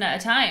person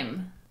at a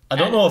time? I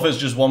don't know if it's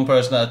just one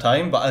person at a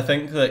time, but I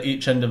think that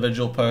each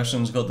individual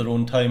person's got their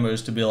own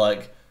timers to be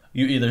like,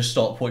 you either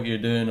stop what you're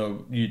doing or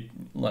you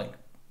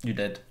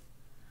did.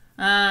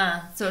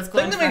 So it's going for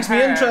her. The thing that makes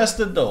me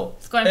interested though,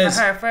 it's going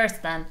for her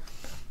first then.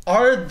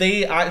 Are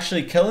they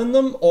actually killing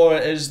them, or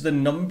is the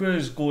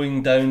numbers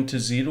going down to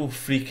 0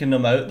 freaking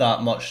them out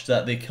that much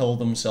that they kill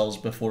themselves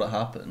before it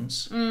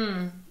happens?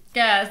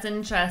 Yeah, it's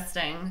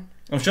interesting.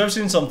 I'm sure I've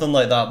seen something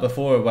like that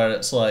before where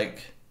it's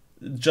like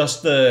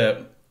just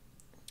the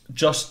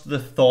just the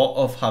thought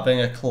of having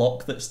a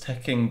clock that's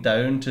ticking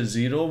down to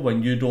 0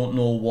 when you don't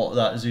know what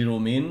that 0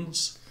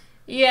 means.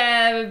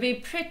 Yeah, it would be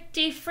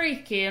pretty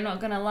freaky, I'm not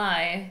gonna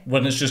lie.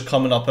 When it's just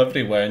coming up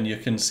everywhere and you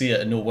can see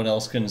it and no one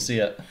else can see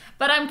it.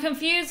 But I'm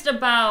confused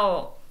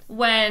about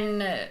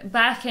when,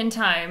 back in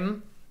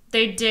time,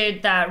 they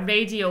did that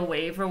radio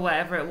wave or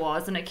whatever it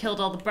was and it killed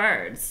all the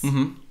birds.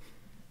 Mm-hmm.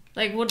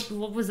 Like, what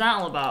was that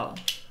all about?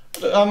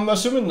 I'm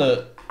assuming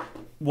that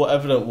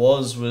whatever it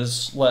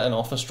was letting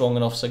off a strong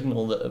enough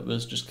signal that it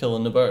was just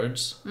killing the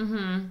birds.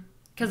 Mm-hmm.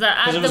 Because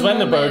it was when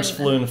the birds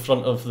flew in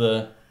front of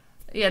the...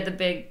 Yeah, the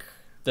big...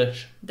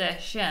 Dish,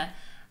 yeah.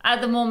 At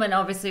the moment,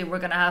 obviously, we're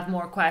going to have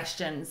more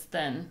questions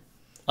than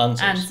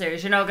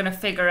answers. You're not going to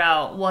figure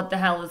out what the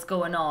hell is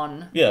going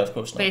on. Yeah, of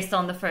course not. Based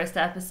on the first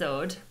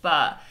episode.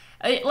 But,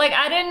 like,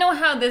 I didn't know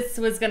how this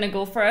was going to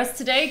go for us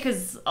today,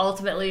 because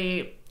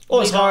ultimately...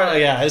 Oh, it's hard.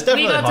 Yeah, it's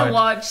definitely hard. We got to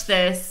watch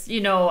this,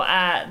 you know,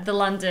 at the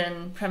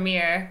London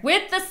premiere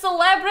with the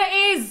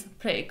celebrities.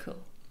 Pretty cool.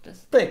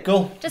 Pretty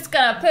cool. Just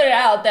gonna put it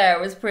out there.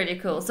 It was pretty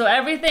cool. So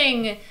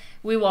everything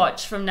we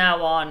watch from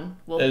now on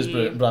will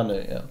be brand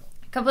new, yeah.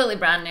 Completely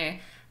brand new.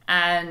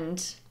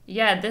 And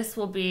yeah, this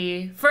will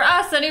be, for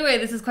us anyway,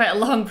 this is quite a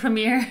long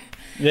premiere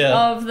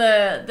of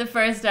the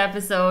first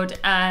episode.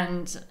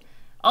 And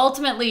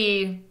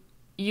ultimately,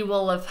 you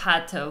will have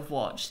had to have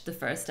watched the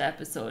first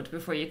episode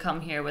before you come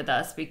here with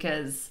us,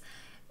 because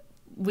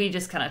we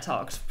just kind of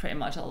talked pretty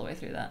much all the way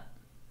through that.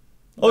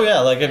 Oh yeah,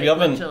 like if you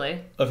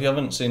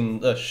haven't seen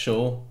this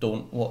show,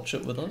 don't watch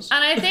it with us.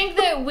 And I think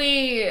that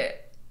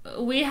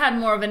we had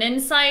more of an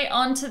insight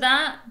onto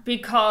that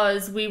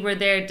because we were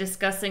there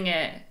discussing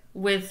it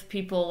with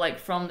people like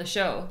from the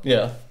show.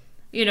 Yeah.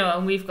 You know,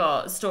 and we've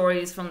got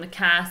stories from the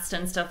cast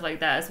and stuff like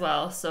that as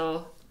well.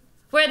 So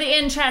we're the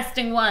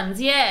interesting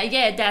ones.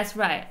 Yeah, that's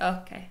right.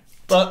 Okay.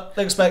 But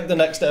expect the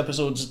next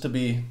episodes to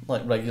be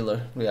like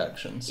regular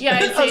reactions. Yeah,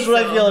 I'd say as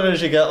regular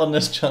as you get on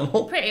this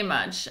channel. Pretty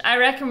much. I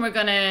reckon we're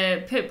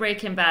gonna put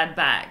Breaking Bad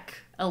back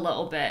a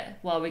little bit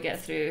while we get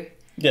through.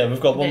 Yeah,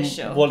 we've got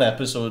one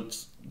episode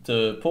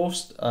to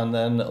post, and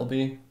then it'll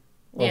be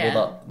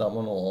that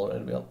one will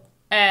already be up.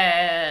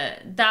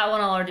 That one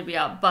will already be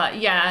up, but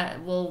yeah,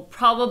 we'll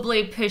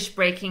probably push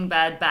Breaking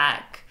Bad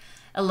back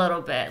a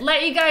little bit.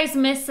 Let you guys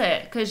miss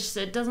it, because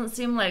it doesn't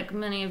seem like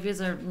many of you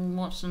are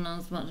watching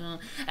as much.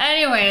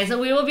 Anyways,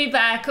 we will be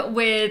back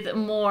with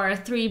more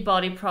 3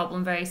 Body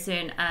Problem very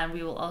soon, and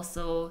we will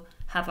also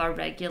have our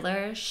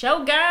regular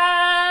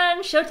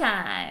Shogun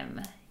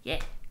Showtime.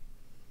 Yeah.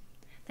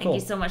 Thank you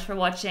so much for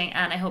watching,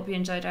 and I hope you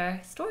enjoyed our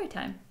story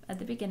time at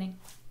the beginning.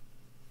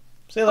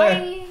 See you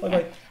later.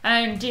 Bye-bye.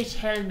 And this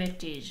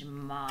helmet is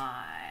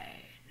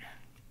mine.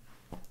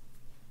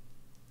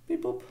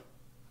 Beep boop.